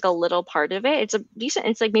use like a little part of it.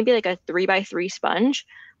 It's like maybe like a 3x3 sponge.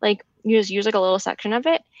 Like you just use like a little section of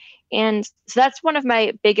it. And so that's one of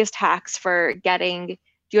my biggest hacks for getting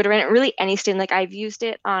deodorant, really any stain. Like I've used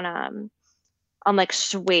it on like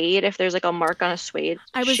suede, if there's like a mark on a suede shoe.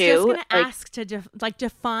 I was just gonna ask to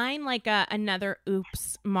define like another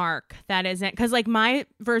oops mark that isn't, because like my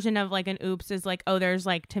version of like an oops is like, oh, there's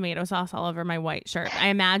like tomato sauce all over my white shirt. I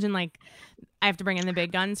imagine like I have to bring in the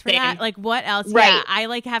big guns for that. Like what else? Right. Yeah, I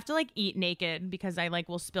like have to like eat naked because I like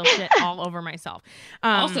will spill shit all over myself.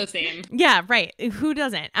 Also same. Yeah, right. Who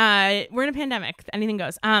doesn't? We're in a pandemic. Anything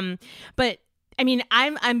goes. But I mean,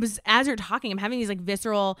 I'm as you're talking, I'm having these like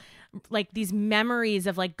visceral, like these memories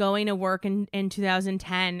of like going to work in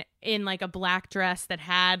 2010 in like a black dress that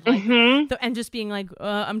had like, and just being like,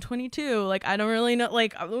 I'm 22. Like, I don't really know.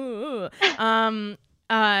 Like,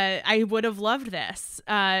 I would have loved this.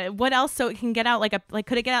 What else? So it can get out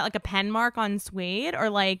could it get out like a pen mark on suede or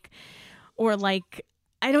like,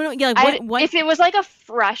 I don't know. Yeah. Like what? If it was like a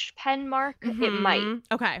fresh pen mark, it might.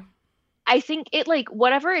 Okay. I think it like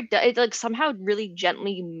whatever it does, it like somehow really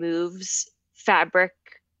gently moves fabric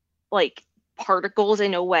like particles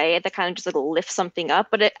in a way that kind of just like lifts something up.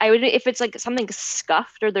 But I would, if it's like something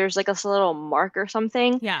scuffed or there's like a little mark or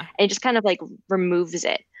something, yeah, it just kind of like removes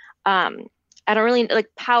it. I don't really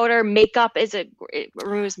like powder. Makeup it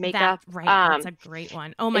removes makeup. Right, that's a great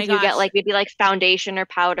one. Oh my gosh. You get like maybe like foundation or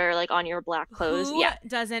powder like on your black clothes. Who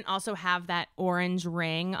doesn't also have that orange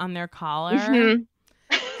ring on their collar?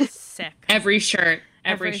 Sick. Every shirt.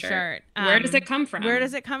 Every shirt. Where does it come from? Where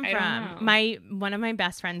does it come I from? don't know. One of my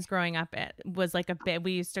best friends growing up, it was like a bit.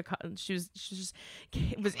 We used to call, she just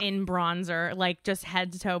was in bronzer, like just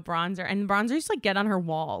head to toe bronzer, and bronzer used to like get on her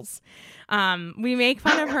walls. We make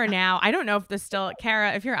fun of her now. I don't know if this still,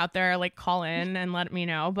 Kara, if you're out there, like call in and let me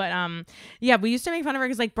know. But yeah, we used to make fun of her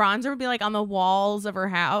because like bronzer would be like on the walls of her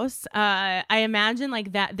house. I imagine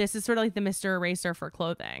like that. This is sort of like the Mr. Eraser for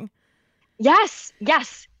clothing. Yes,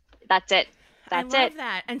 that's it. I love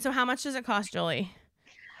that. And so how much does it cost, Julie?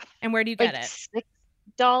 And where do you get it?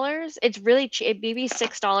 $6. It's really cheap, maybe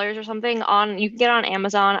 $6 or something. You can get it on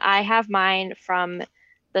Amazon. I have mine from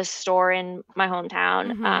the store in my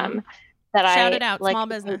hometown. That Shout I it out, like small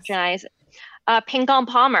business. patronize. Pink on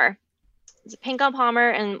Palmer. It's Pink on Palmer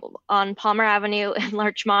and on Palmer Avenue in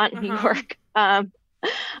Larchmont, New York.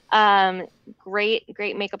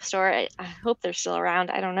 Great makeup store. I hope they're still around.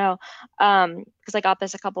 I don't know. Because I got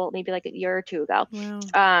this maybe like a year or two ago.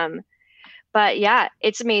 Wow. But yeah,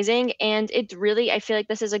 it's amazing. And it really, I feel like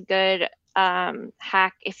this is a good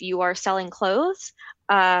hack if you are selling clothes.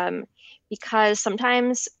 Because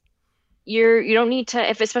sometimes you don't need to,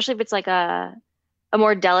 especially if it's like a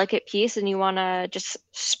more delicate piece and you want to just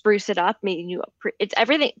spruce it up. It's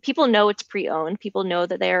everything. People know it's pre-owned. People know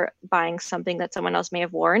that they're buying something that someone else may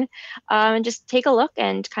have worn. And just take a look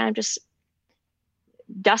and kind of just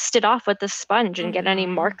dust it off with the sponge and get any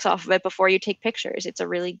marks off of it before you take pictures. It's a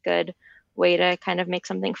really good way to kind of make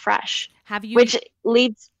something fresh. Which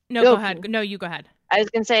leads. No, go ahead. No, you go ahead. I was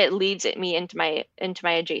gonna say it leads me into my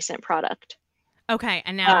adjacent product. Okay,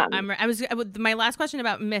 and now my last question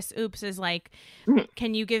about Miss Oops is like,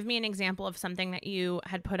 can you give me an example of something that you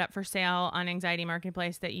had put up for sale on Anxiety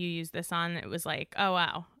Marketplace that you used this on? It was like, oh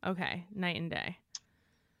wow, okay, night and day.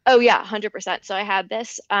 Oh yeah, 100%. So I had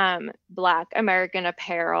this Black American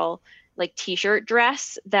Apparel like t-shirt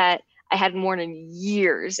dress that I hadn't worn in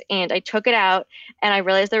years, and I took it out and I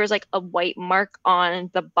realized there was like a white mark on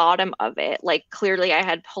the bottom of it. Like clearly I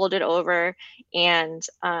had pulled it over and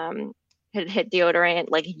had hit deodorant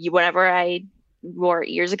like whatever I wore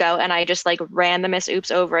years ago, and I just like ran the Miss Oops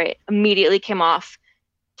over it. Immediately came off.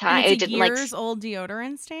 It didn't years old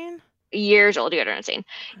deodorant stain. Years old deodorant stain.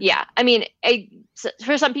 Yeah, I mean,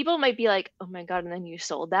 for some people it might be like, oh my god, and then you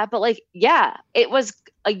sold that, but like, yeah, it was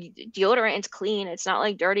a deodorant. It's clean. It's not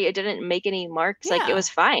like dirty. It didn't make any marks. Yeah. Like it was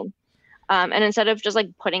fine. And instead of just like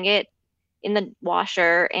putting it in the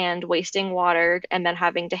washer and wasting water and then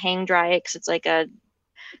having to hang dry it, because it's like a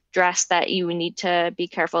dress that you need to be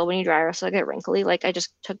careful when you dry, or else it'll get wrinkly. Like I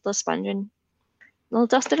just took the sponge and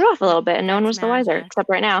dusted it off a little bit, and no one was the wiser except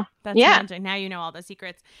right now. That's magic. Now you know all the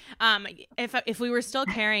secrets. If we were still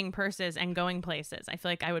carrying purses and going places, I feel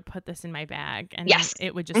like I would put this in my bag and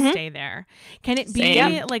it would just stay there. Can it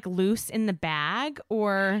be like loose in the bag,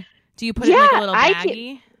 or do you put it in like a little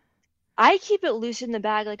baggie? I keep it loose in the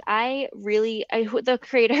bag. Like the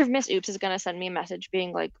creator of Miss Oops is going to send me a message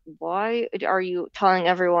being like, why are you telling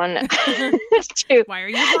everyone why are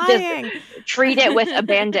you lying? Treat it with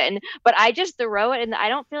abandon. But I just throw it, and I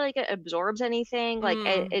don't feel like it absorbs anything. Like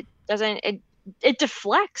it doesn't, it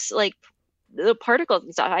deflects like the particles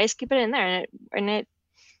and stuff. I just keep it in there and it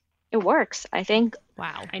works, I think.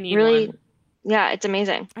 Wow. I need one. Yeah, it's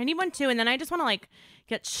amazing. I need one too. And then I just want to like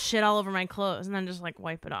get shit all over my clothes and then just like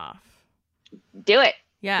wipe it off. Do it.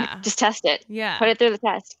 Yeah. Just test it. Yeah. Put it through the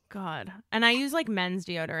test. God. And I use like men's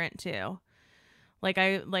deodorant too. Like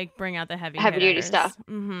I like bring out the heavy duty stuff.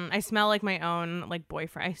 I smell like my own like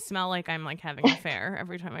boyfriend. I smell like I'm like having an affair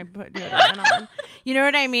every time I put deodorant on. You know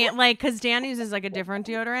what I mean? Like, cause Dan uses like a different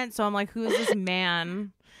deodorant. So I'm like, who is this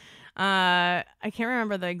man? I can't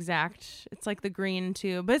remember the exact, it's like the green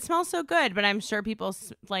too, but it smells so good. But I'm sure people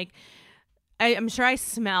like, I'm sure I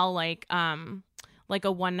smell like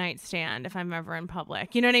a one night stand if I'm ever in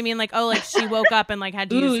public. You know what I mean? Like, oh, like she woke up and like had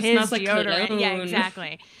to use his deodorant. Like yeah,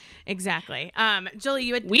 exactly.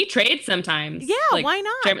 Julie, we trade sometimes. Yeah, like, why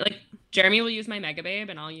not? Jeremy will use my Mega Babe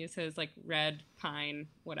and I'll use his like red pine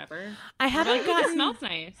whatever. I haven't gotten. It smells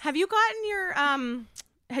nice. Have you gotten your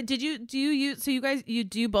do you use, so you guys,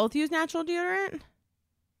 do you both use natural deodorant?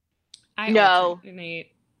 No.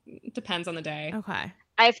 It depends on the day. Okay.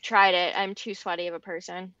 I've tried it. I'm too sweaty of a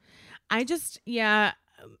person.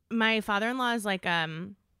 My father-in-law is like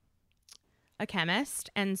a chemist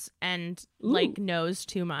and like knows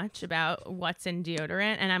too much about what's in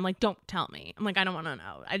deodorant, and I'm like, don't tell me. I'm like, I don't want to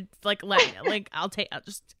know. I like let me know. Like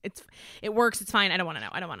it works. It's fine. I don't want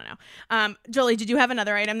to know. Julie, did you have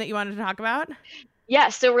another item that you wanted to talk about? Yeah,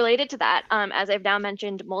 so related to that, as I've now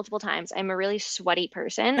mentioned multiple times, I'm a really sweaty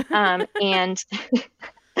person, and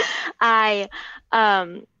I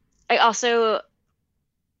also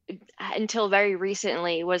until very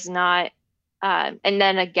recently was not, and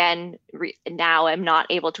then again, now I'm not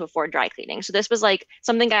able to afford dry cleaning. So this was like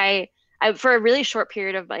something I for a really short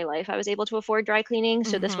period of my life, I was able to afford dry cleaning.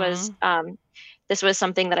 So this was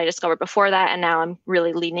something that I discovered before that, and now I'm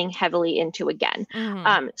really leaning heavily into again.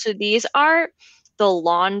 So these are the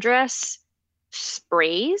Laundress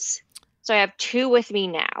sprays. So I have 2 with me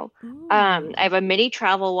now. I have a mini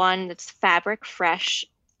travel one that's fabric fresh,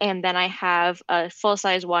 and then I have a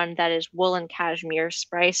full-size one that is wool and cashmere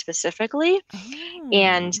spray specifically.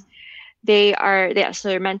 And so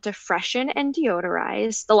they're meant to freshen and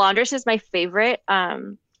deodorize. The Laundress is my favorite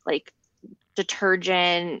like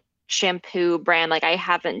detergent shampoo brand. Like I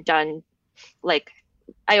haven't done like,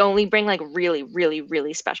 I only bring like really, really,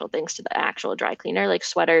 really special things to the actual dry cleaner, like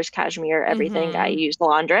sweaters, cashmere, everything. I use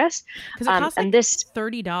Laundress. Because it costs and this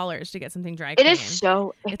 $30 to get something dry cleaned. It is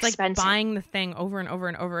so expensive. It's like buying the thing over and over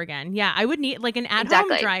and over again. Yeah, I would need like an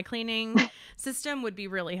at-home dry cleaning system would be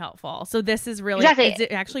really helpful. So this is really,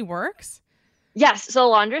 it actually works? Yes. So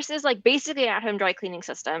Laundress is like basically an at-home dry cleaning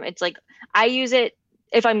system. It's like, I use it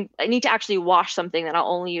if I need to actually wash something, then I'll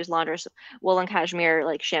only use Laundress wool and cashmere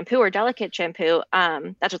like shampoo or delicate shampoo.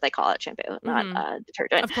 That's what they call it, shampoo, not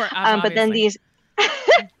detergent. Of course, but then these,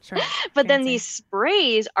 but then these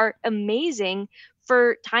sprays are amazing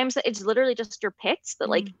for times that it's literally just your pits that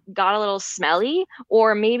like got a little smelly,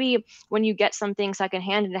 or maybe when you get something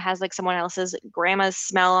secondhand and it has like someone else's grandma's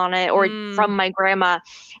smell on it, or from my grandma,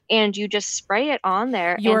 and you just spray it on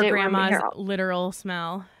there. Your grandma's literal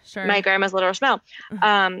smell. Sure. My grandma's literal smell.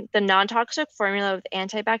 The non-toxic formula with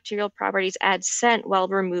antibacterial properties adds scent while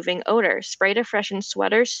removing odor. Spray to freshen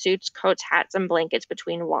sweaters, suits, coats, hats, and blankets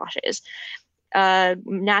between washes.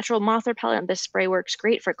 Natural moth repellent. This spray works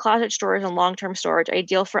great for closet storage and long-term storage,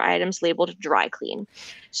 ideal for items labeled dry clean.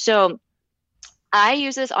 So I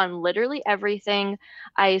use this on literally everything.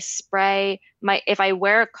 I spray if I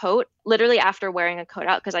wear a coat, literally after wearing a coat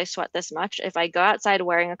out, because I sweat this much, if I go outside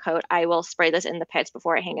wearing a coat, I will spray this in the pits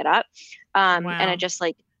before I hang it up. And it just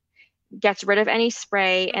like gets rid of any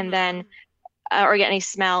spray and then or get any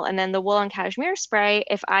smell. And then the wool and cashmere spray,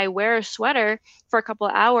 if I wear a sweater for a couple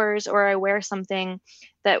of hours, or I wear something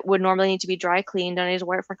that would normally need to be dry cleaned and I just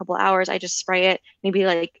wear it for a couple of hours, I just spray it. Maybe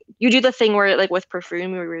like you do the thing where like with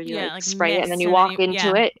perfume where you like spray it and then you walk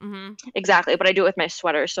into it. Exactly. But I do it with my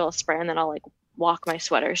sweater. So I'll spray and then I'll like walk my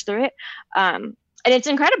sweaters through it. And it's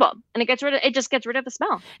incredible. And it just gets rid of the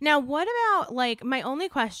smell. Now, what about like my only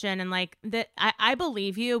question, and like that I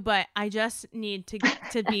believe you, but I just need to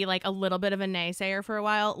be like a little bit of a naysayer for a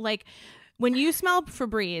while. Like when you smell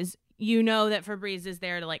Febreze, you know that Febreze is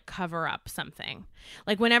there to like cover up something.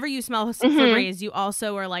 Like whenever you smell Febreze, you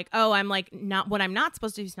also are like, oh, I'm like not what I'm not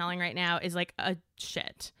supposed to be smelling right now is like a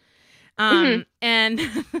shit. And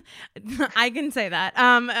I can say that.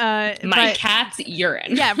 My cat's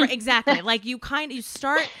urine. Yeah, exactly. Like you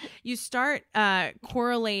start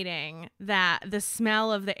correlating that the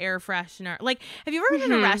smell of the air freshener. Like, have you ever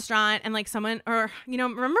been in a restaurant and like someone, or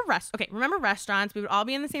remember restaurants? We would all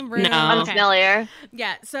be in the same room. No, I'm familiar.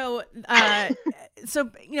 Yeah. So, back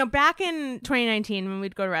in 2019 when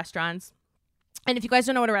we'd go to restaurants. And if you guys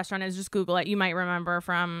don't know what a restaurant is, just Google it. You might remember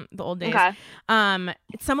from the old days. Okay.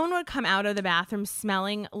 Someone would come out of the bathroom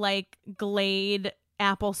smelling like Glade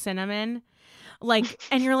apple cinnamon. Like,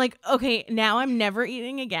 and you're like, okay, now I'm never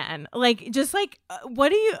eating again. Like, just like, what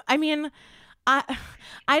do you, I mean, I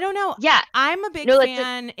don't know. Yeah. I'm a big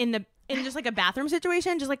fan in just like a bathroom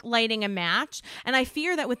situation, just like lighting a match. And I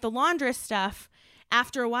fear that with the Laundress stuff,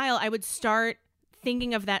 after a while, I would start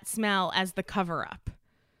thinking of that smell as the cover up.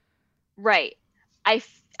 Right.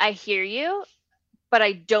 I hear you, but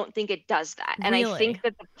I don't think it does that. And really? I think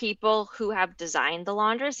that the people who have designed the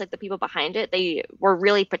Laundress, like the people behind it, they were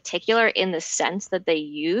really particular in the sense that they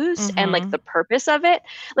used and like the purpose of it.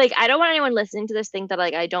 Like, I don't want anyone listening to this think that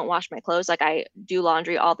like I don't wash my clothes. Like, I do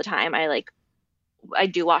laundry all the time. I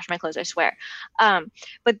do wash my clothes, I swear.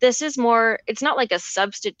 But this is more, it's not like a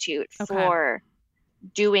substitute for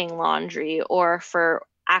doing laundry or for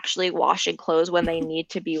actually washing clothes when they need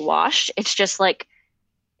to be washed. It's just like,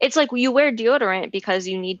 it's like you wear deodorant because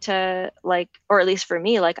you need to like, or at least for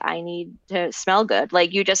me, like I need to smell good.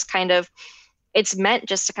 Like you just kind of, it's meant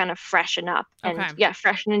just to kind of freshen up and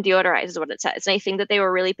freshen and deodorize is what it says. And I think that they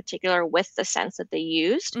were really particular with the scents that they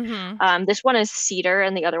used. This one is cedar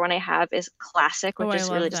and the other one I have is classic, which is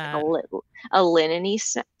really just a linen-y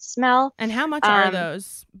smell. And how much are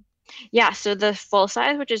those? Yeah. So the full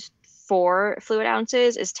size, which is 4 fluid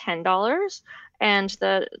ounces, is $10. And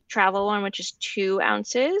the travel one, which is 2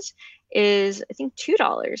 ounces, is I think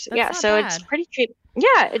 $2. That's so bad. It's pretty cheap.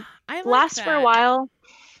 Yeah, it lasts for a while.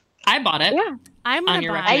 I bought it. Yeah. I'm on gonna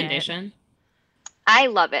your buy recommendation. I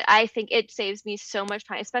love it. I think it saves me so much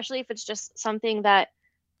time, especially if it's just something that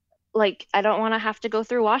like I don't want to have to go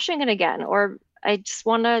through washing it again, or I just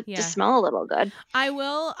want to Yeah. just smell a little good.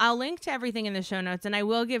 I'll link to everything in the show notes, and I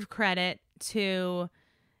will give credit to,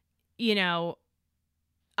 you know,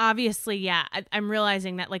 obviously, yeah, I'm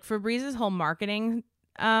realizing that like Febrez's whole marketing,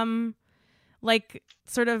 like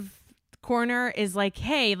sort of corner is like,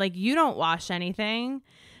 hey, like you don't wash anything.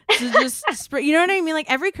 So just spray, you know what I mean? Like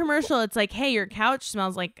every commercial, it's like, hey, your couch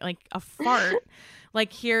smells like a fart.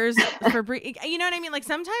 Like here's Febreze. You know what I mean? Like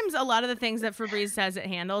sometimes a lot of the things that Febreze says it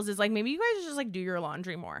handles is like, maybe you guys just like do your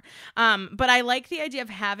laundry more. But I like the idea of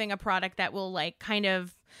having a product that will like kind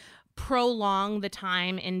of prolong the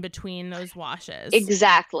time in between those washes.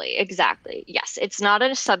 Exactly. Yes, it's not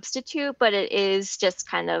a substitute, but it is just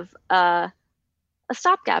kind of a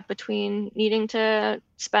stopgap between needing to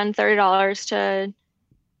spend $30 to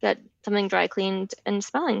get something dry cleaned and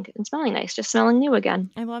smelling nice, just smelling new again.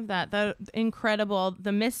 I love that. The incredible,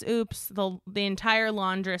 the Miss Oops, the entire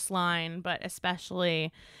laundress line, but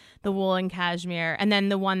especially the wool and cashmere, and then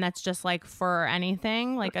the one that's just like fur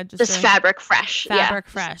anything, like just Fabric Fresh. Fabric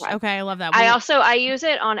Fresh. Okay, I love that. I use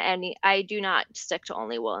it on I do not stick to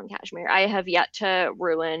only wool and cashmere. I have yet to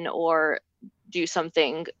ruin or do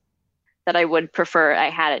something that I would prefer I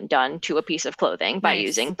hadn't done to a piece of clothing by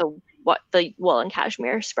using the wool and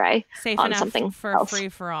cashmere spray. Safe on enough something for else. Free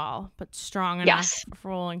for all, but strong enough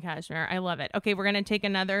for wool and cashmere. I love it. Okay, we're going to take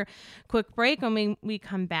another quick break. When we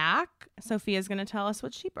come back, Sophia's going to tell us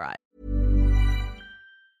what she brought.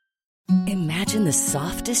 Imagine the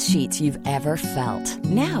softest sheets you've ever felt.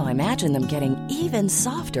 Now imagine them getting even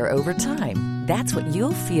softer over time. That's what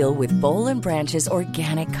you'll feel with Boll & Branch's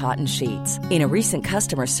organic cotton sheets. In a recent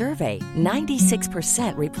customer survey,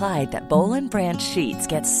 96% replied that Boll & Branch sheets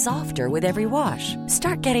get softer with every wash.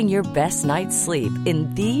 Start getting your best night's sleep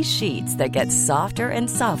in these sheets that get softer and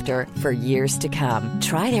softer for years to come.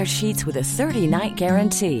 Try their sheets with a 30-night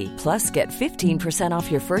guarantee. Plus, get 15%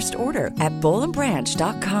 off your first order at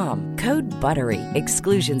bollandbranch.com. Code BUTTERY.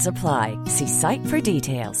 Exclusions apply. See site for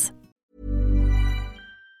details.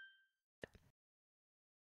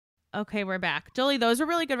 Okay, we're back. Jolie, those were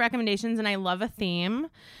really good recommendations, and I love a theme.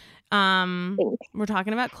 We're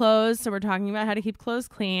talking about clothes, so we're talking about how to keep clothes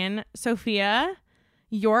clean. Sophia,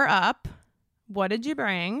 you're up. What did you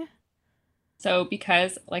bring? So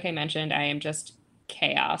because, like I mentioned, I am just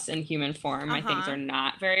chaos in human form. My things are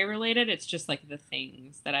not very related. It's just like the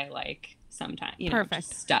things that I like sometimes, Perfect.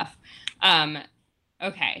 Just stuff.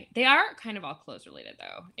 Okay. They are kind of all clothes related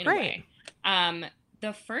though, in a way.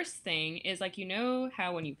 The first thing is like,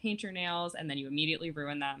 how when you paint your nails and then you immediately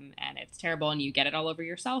ruin them and it's terrible and you get it all over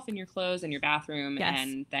yourself and your clothes and your bathroom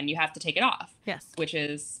and then you have to take it off. Yes. Which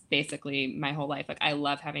is basically my whole life. Like I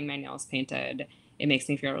love having my nails painted. It makes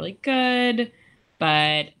me feel really good,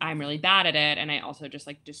 but I'm really bad at it. And I also just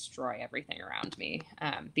like destroy everything around me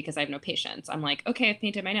because I have no patience. I'm like, okay, I've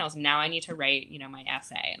painted my nails. Now I need to write, my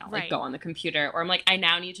essay and I'll like go on the computer, or I'm like, I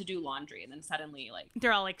now need to do laundry. And then suddenly like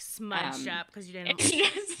they're all like smudged up because you didn't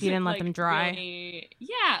let like, them dry. Really,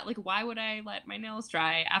 like why would I let my nails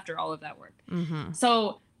dry after all of that work? Mm-hmm.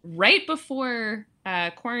 So right before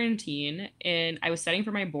quarantine, I was studying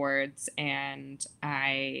for my boards and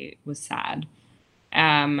I was sad.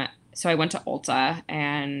 So I went to Ulta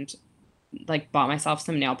and like bought myself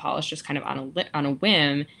some nail polish just kind of on a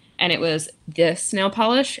whim. And it was this nail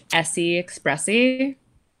polish, Essie Expressi.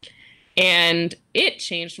 And it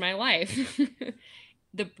changed my life.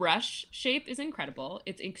 The brush shape is incredible.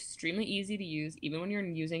 It's extremely easy to use, even when you're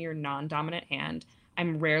using your non-dominant hand.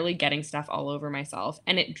 I'm rarely getting stuff all over myself.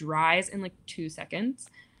 And it dries in like 2 seconds.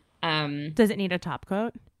 Does it need a top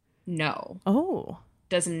coat? No. Oh.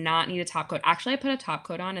 Does not need a top coat. Actually, I put a top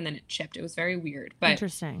coat on and then it chipped. It was very weird. But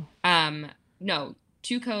interesting. No,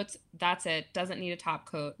 2 coats. That's it. Doesn't need a top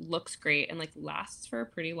coat. Looks great and like lasts for a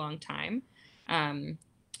pretty long time.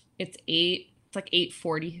 It's like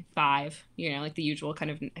 $8.45. Like the usual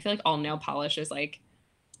kind of. I feel like all nail polish is like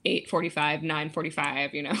 $8.45,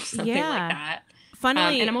 $9.45. Something like that.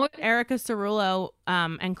 Funnily, Erica Cerullo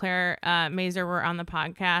and Claire Mazur were on the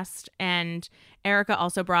podcast, and Erica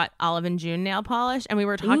also brought Olive and June nail polish, and we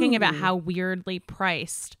were talking about how weirdly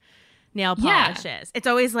priced nail polish is. It's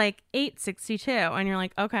always like $8.62, and you're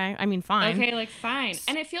like, okay, I mean, fine. Okay, like fine,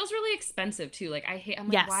 and it feels really expensive too. Like I'm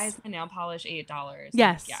like, why is the nail polish $8?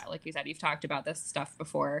 Yes, like you said, you've talked about this stuff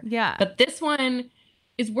before. Yeah, but this one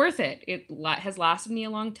is worth it. It has lasted me a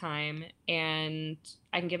long time, and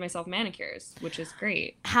I can give myself manicures, which is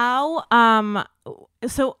great. How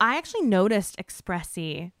so I actually noticed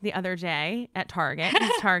Expressi the other day at Target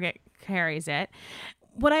because Target carries it.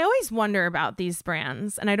 what I always wonder about these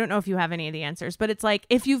brands, and I don't know if you have any of the answers, but it's like,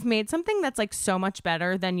 if you've made something that's like so much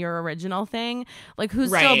better than your original thing, like who's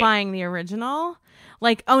still buying the original?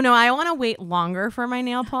 Like, oh no, I want to wait longer for my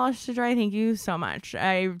nail polish to dry. Thank you so much.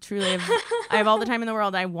 I truly have, I have all the time in the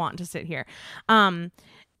world. I want to sit here.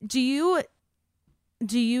 Do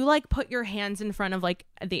you like put your hands in front of like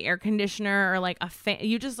the air conditioner or like a fan?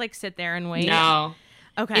 You just like sit there and wait? No.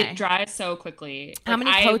 Okay. It dries so quickly. How like,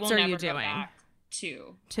 many coats are you doing?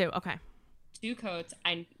 Two. Okay. 2 coats.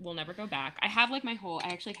 I will never go back. I have like I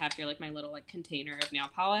actually have here like my little like container of nail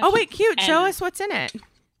polish. Oh wait, cute. Show us what's in it.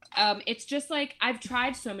 It's just like, I've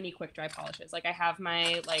tried so many quick dry polishes. Like I have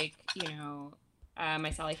my like,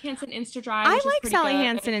 my Sally Hansen Insta-Dry. I like Sally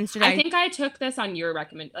Hansen Insta-Dry. I think I took this on your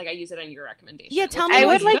I use it on your recommendation. Yeah, tell me. I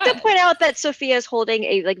would like to point out that Sophia's holding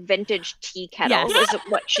a like vintage tea kettle. Yes. Is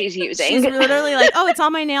what she's using. She's literally like, oh, it's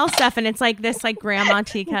all my nail stuff, and it's like this like grandma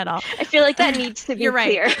tea kettle. I feel like that needs to be You're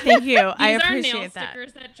right. clear. Thank you. I These appreciate are nail that.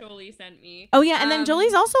 stickers that Jolie sent me. Oh yeah, and then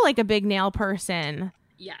Jolie's also like a big nail person.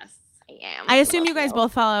 Yes. I assume you guys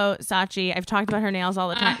both follow Sachi. I've talked about her nails all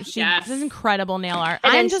the time. She does incredible nail art.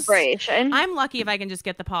 I'm lucky if I can just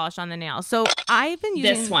get the polish on the nail. So I've been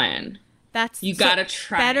using this one. That's you gotta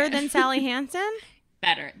try better it. than Sally Hansen.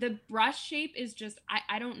 Better. The brush shape is just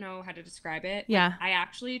I don't know how to describe it. Yeah. Like, I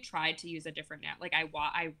actually tried to use a different nail. Like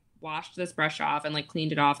I washed this brush off and like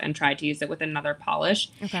cleaned it off and tried to use it with another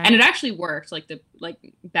polish. Okay. And it actually worked like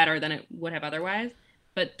better than it would have otherwise.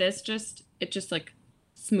 But this just like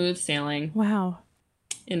smooth sailing. Wow.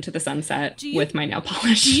 Into the sunset with my nail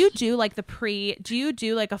polish. Do you do like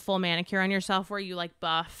a full manicure on yourself where you like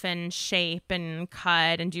buff and shape and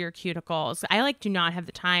cut and do your cuticles? I like do not have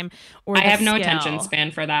the time or the I have no skill. attention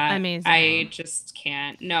span for that. Amazing. I just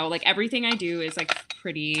can't. No, like everything I do is like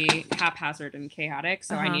pretty haphazard and chaotic.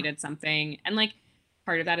 So I needed something, and like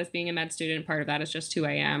part of that is being a med student. Part of that is just who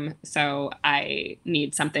I am. So I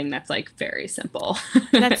need something that's like very simple.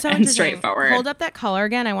 That's so and straightforward. Hold up that color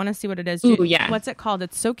again. I want to see what it is. Ooh, yeah. What's it called?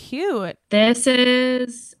 It's so cute. This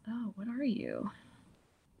is, what are you?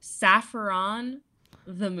 Saffron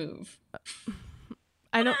the Move.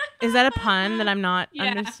 Is that a pun that I'm not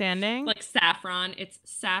understanding? Like saffron. It's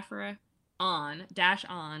saffron. On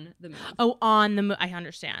the Move. Oh, on the Move. I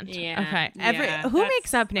understand. Yeah. Okay. Who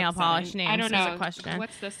makes up nail polish names? I don't know. Is a question.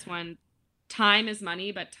 What's this one? Time is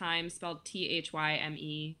money, but time spelled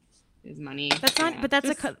THYME is money. That's not. But that's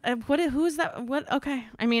who's that? What? Okay.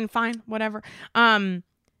 I mean, fine. Whatever.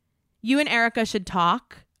 You and Erica should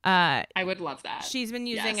talk. I would love that. She's been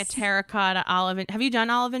using a terracotta olive. Have you done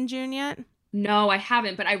Olive and June yet? No, I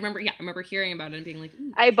haven't, but I remember hearing about it and being like,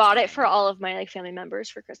 ooh. I bought it for all of my like family members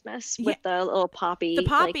for Christmas with the little poppy. The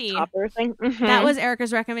poppy. Like, topper thing. Mm-hmm. That was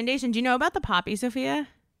Erica's recommendation. Do you know about the poppy, Sophia?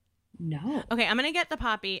 No. Okay, I'm gonna get the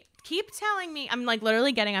poppy. Keep telling me. I'm like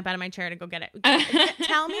literally getting up out of my chair to go get it.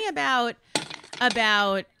 Tell me about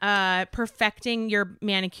perfecting your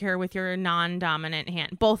manicure with your non-dominant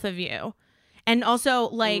hand, both of you. And also,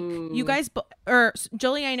 like, you guys, or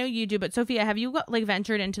Jolie, I know you do, but Sophia, have you like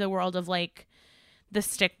ventured into the world of like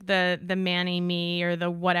the Mani Me or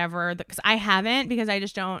the whatever? Because I haven't, because I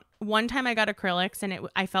just don't. One time I got acrylics and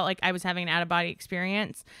I felt like I was having an out of body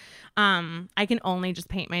experience. I can only just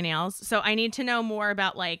paint my nails, so I need to know more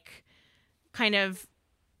about like kind of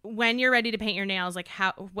when you're ready to paint your nails, like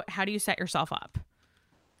how do you set yourself up?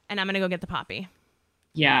 And I'm gonna go get the poppy.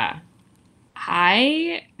 Yeah,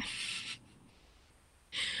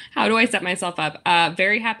 How do I set myself up?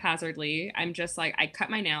 Very haphazardly. I'm just like, I cut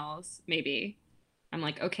my nails, maybe. I'm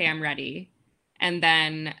like, okay, I'm ready. And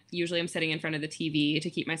then usually I'm sitting in front of the TV to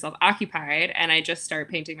keep myself occupied, and I just start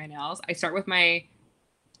painting my nails. I start with my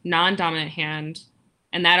non-dominant hand,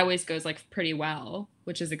 and that always goes like pretty well,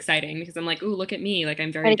 which is exciting because I'm like, ooh, look at me. Like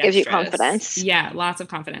I'm very dexterous. And it gives you confidence. Yeah, lots of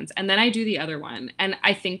confidence. And then I do the other one. And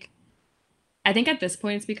I think at this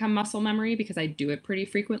point it's become muscle memory because I do it pretty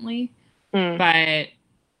frequently. But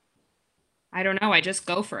I don't know. I just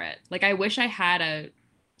go for it. Like, I wish I had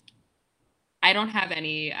I don't have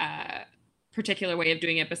any particular way of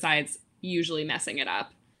doing it besides usually messing it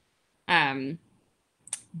up.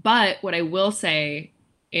 But what I will say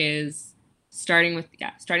is starting with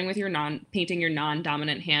your painting your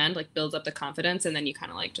non-dominant hand, like builds up the confidence, and then you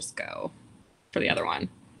kind of like just go for the other one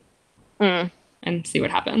and see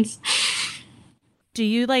what happens. Do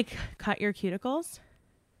you like cut your cuticles?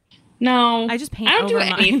 No, I just paint. I don't do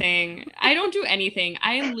mine. anything. I don't do anything.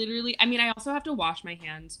 I also have to wash my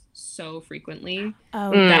hands so frequently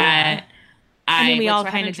that I mean, we all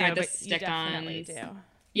kind of do, but you definitely do.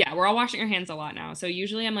 Yeah, we're all washing our hands a lot now. So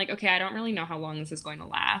usually I'm like, okay, I don't really know how long this is going to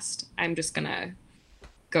last. I'm just going to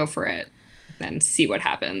go for it and see what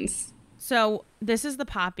happens. So this is the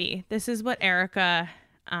Poppy. This is what Erica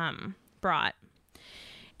brought.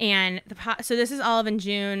 And so this is Olive &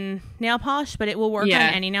 June nail polish, but it will work on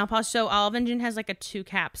any nail polish. So Olive & June has like a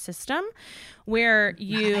 2-cap system where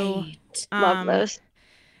you love those.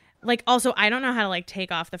 Like, also, I don't know how to like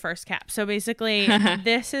take off the first cap. So basically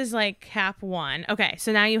this is like cap 1. Okay.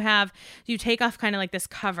 So now you take off kind of like this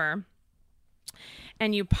cover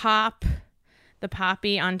and you pop the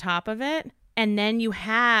Poppy on top of it. And then you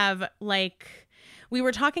have like, we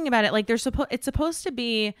were talking about it, like it's supposed to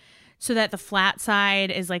be so that the flat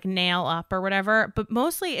side is like nail up or whatever, but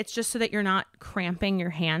mostly it's just so that you're not cramping your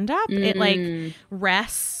hand up. It like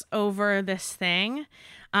rests over this thing.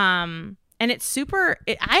 And it's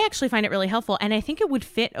I actually find it really helpful. And I think it would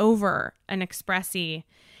fit over an Expressi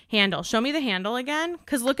handle. Show me the handle again.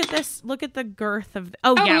 Cause look at this, look at the girth of,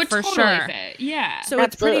 yeah, for totally sure. Fit. Yeah. So Absolutely.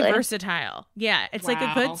 It's pretty versatile. Yeah. It's like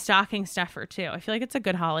a good stocking stuffer too. I feel like it's a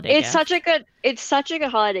good holiday gift. It's such a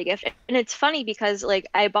good holiday gift. And it's funny because like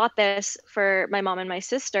I bought this for my mom and my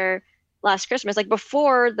sister last Christmas, like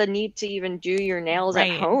before the need to even do your nails at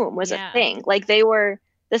home was a thing. Like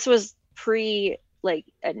this was pre like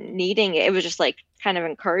needing it. It was just like kind of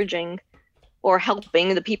encouraging or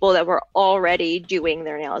helping the people that were already doing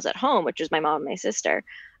their nails at home, which is my mom and my sister.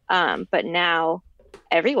 But now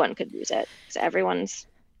everyone could use it. So everyone's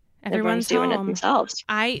doing it themselves.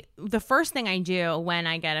 The first thing I do when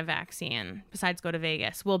I get a vaccine, besides go to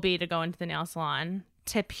Vegas, will be to go into the nail salon,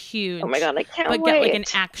 tip huge. Oh my God, I can't wait. But get like an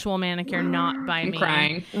actual manicure, not by me.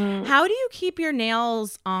 Crying. How do you keep your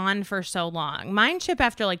nails on for so long? Mine chip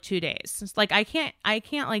after like 2 days. It's like I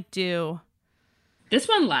can't like do. This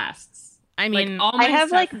one lasts. I mean, like, all my I have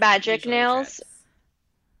like magic nails. Chips.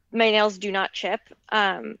 My nails do not chip.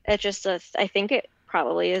 It's just I think it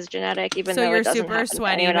probably is genetic, even though it doesn't happen. So you're super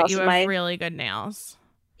sweaty, but you have really good nails.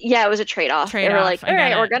 Yeah, it was a trade-off. They were like, all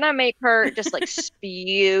right, we're gonna make her just like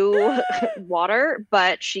spew water,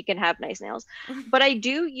 but she can have nice nails. But I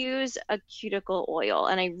do use a cuticle oil,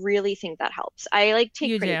 and I really think that helps. I like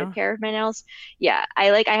take pretty good care of my nails. Yeah, I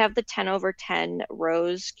have the 10/10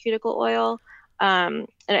 rose cuticle oil. And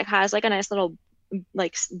it has like a nice little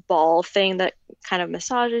like ball thing that kind of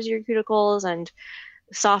massages your cuticles and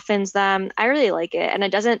softens them. I really like it. And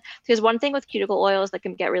it doesn't, because one thing with cuticle oils that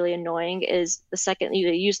can get really annoying is the second you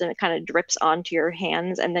use them, it kind of drips onto your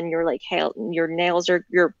hands, and then you're like, hey, your nails or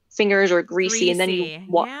your fingers are greasy. And then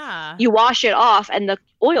you wash it off and the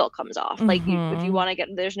oil comes off. Like if you want to get,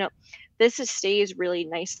 this stays really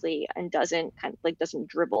nicely and doesn't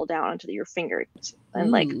dribble down onto your fingers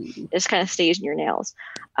and like just kind of stays in your nails.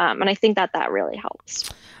 And I think that really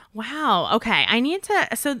helps. Wow. Okay. I need to.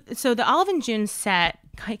 So the Olive & June set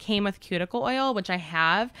came with cuticle oil, which I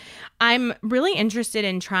have. I'm really interested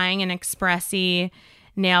in trying an Expressi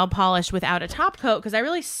nail polish without a top coat because I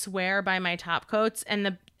really swear by my top coats, and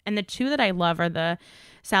the two that I love are the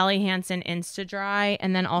Sally Hansen Insta-Dry,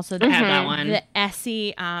 and then also the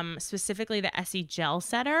Essie, specifically the Essie Gel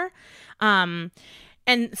Setter. And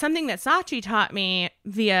something that Sachi taught me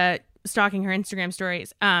via stalking her Instagram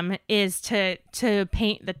stories is to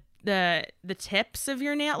paint the tips of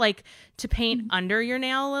your nail, like to paint under your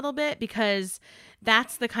nail a little bit, because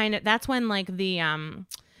that's when like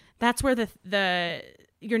that's where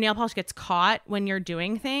your nail polish gets caught when you're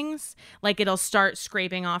doing things. Like it'll start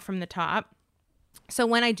scraping off from the top. So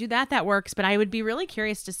when I do that works, but I would be really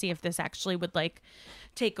curious to see if this actually would like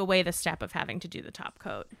take away the step of having to do the top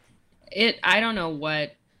coat. I don't know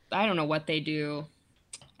what they do.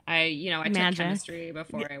 I took chemistry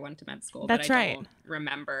before I went to med school, but I don't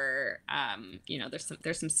remember,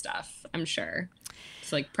 there's some stuff, I'm sure.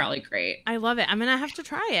 It's like probably great. I love it. I'm going to have to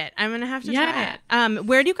try it. Try it.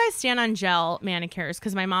 Where do you guys stand on gel manicures?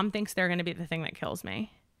 Because my mom thinks they're going to be the thing that kills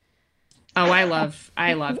me. Oh, I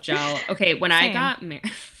love gel. Okay, when I got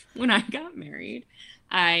married,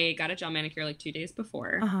 I got a gel manicure like 2 days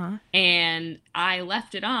before, and I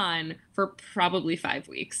left it on for probably 5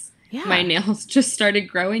 weeks. Yeah. My nails just started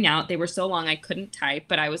growing out. They were so long I couldn't type,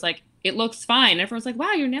 but I was like, it looks fine. And everyone's like,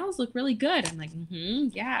 wow, your nails look really good. I'm like,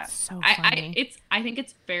 yeah. So funny. I think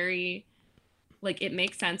it's very, like, it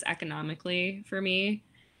makes sense economically for me,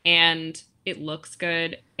 and it looks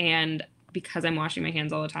good, and because I'm washing my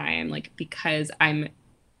hands all the time, like because I'm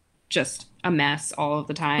just a mess all of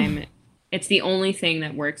the time, it's the only thing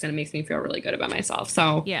that works, and it makes me feel really good about myself.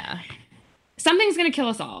 So yeah, something's gonna kill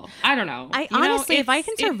us all. I don't know. Honestly, if I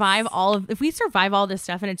can if we survive all this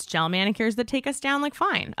stuff and it's gel manicures that take us down, like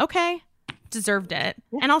fine, okay, deserved it,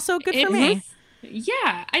 and also good for me.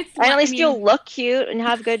 Yeah, and at least you'll look cute and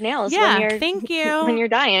have good nails. Yeah, when you're, thank you. When you're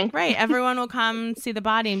dying, right? Everyone will come see the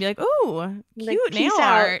body and be like, "Ooh, cute like, nail out.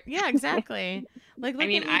 art." Yeah, exactly. Like, look at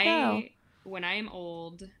me go. When I am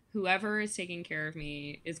old, whoever is taking care of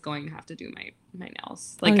me is going to have to do my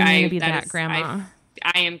nails. Like, I'm going to be that grandma.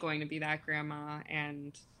 I am going to be that grandma,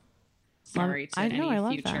 and sorry to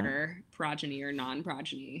any future progeny or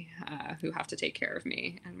non-progeny who have to take care of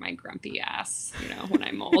me and my grumpy ass, when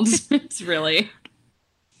I'm old. It's really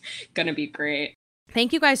gonna be great.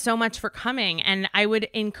 Thank you guys so much for coming. And I would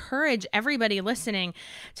encourage everybody listening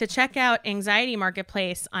to check out Anxiety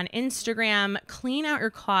Marketplace on Instagram. Clean out your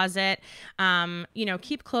closet.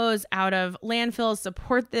 Keep clothes out of landfills,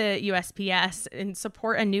 support the USPS, and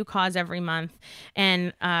support a new cause every month.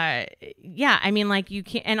 And you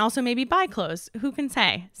can, and also maybe buy clothes. Who can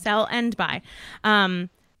say? Sell and buy.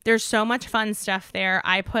 There's so much fun stuff there.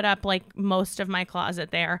 I put up like most of my closet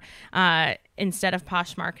there instead of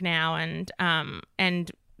Poshmark now, and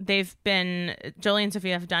Jolie and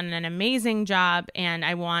Sophia have done an amazing job, and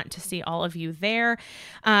I want to see all of you there.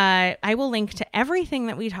 I will link to everything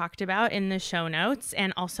that we talked about in the show notes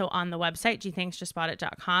and also on the website,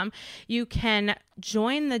 gthanksjustboughtit.com. You can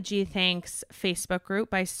join the G Thanks Facebook group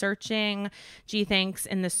by searching G Thanks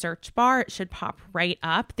in the search bar. It should pop right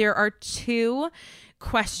up. There are 2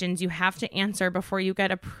 questions you have to answer before you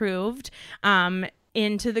get approved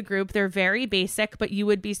into the group. They're very basic, but you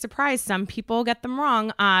would be surprised. Some people get them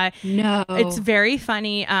wrong. No. It's very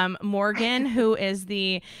funny. Morgan, who is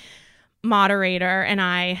the moderator, and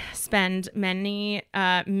I spend many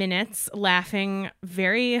minutes laughing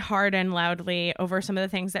very hard and loudly over some of the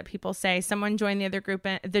things that people say. Someone joined the group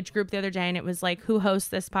the other day, and it was like, who hosts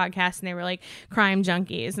this podcast? And they were like, Crime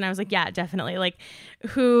Junkies. And I was like, yeah, definitely. Like,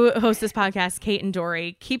 who hosts this podcast? Kate and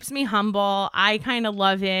Dory. Keeps me humble. I kind of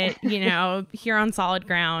love it, here on solid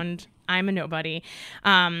ground. I'm a nobody.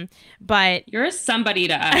 But you're a somebody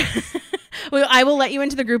to us. Well, I will let you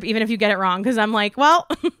into the group even if you get it wrong, because I'm like, well,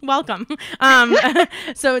 welcome.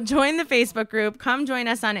 So join the Facebook group. Come join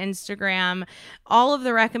us on Instagram. All of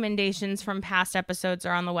the recommendations from past episodes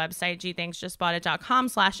are on the website,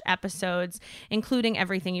 gthanksjustboughtit.com/episodes, including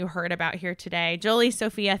everything you heard about here today. Jolie,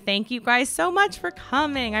 Sophia, thank you guys so much for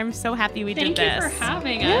coming. I'm so happy we did this. Thank you for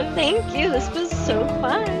having us. Yeah, thank you. This was so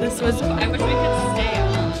fun. I wish we could stay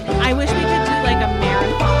on. I wish we could do like a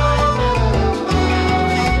marathon.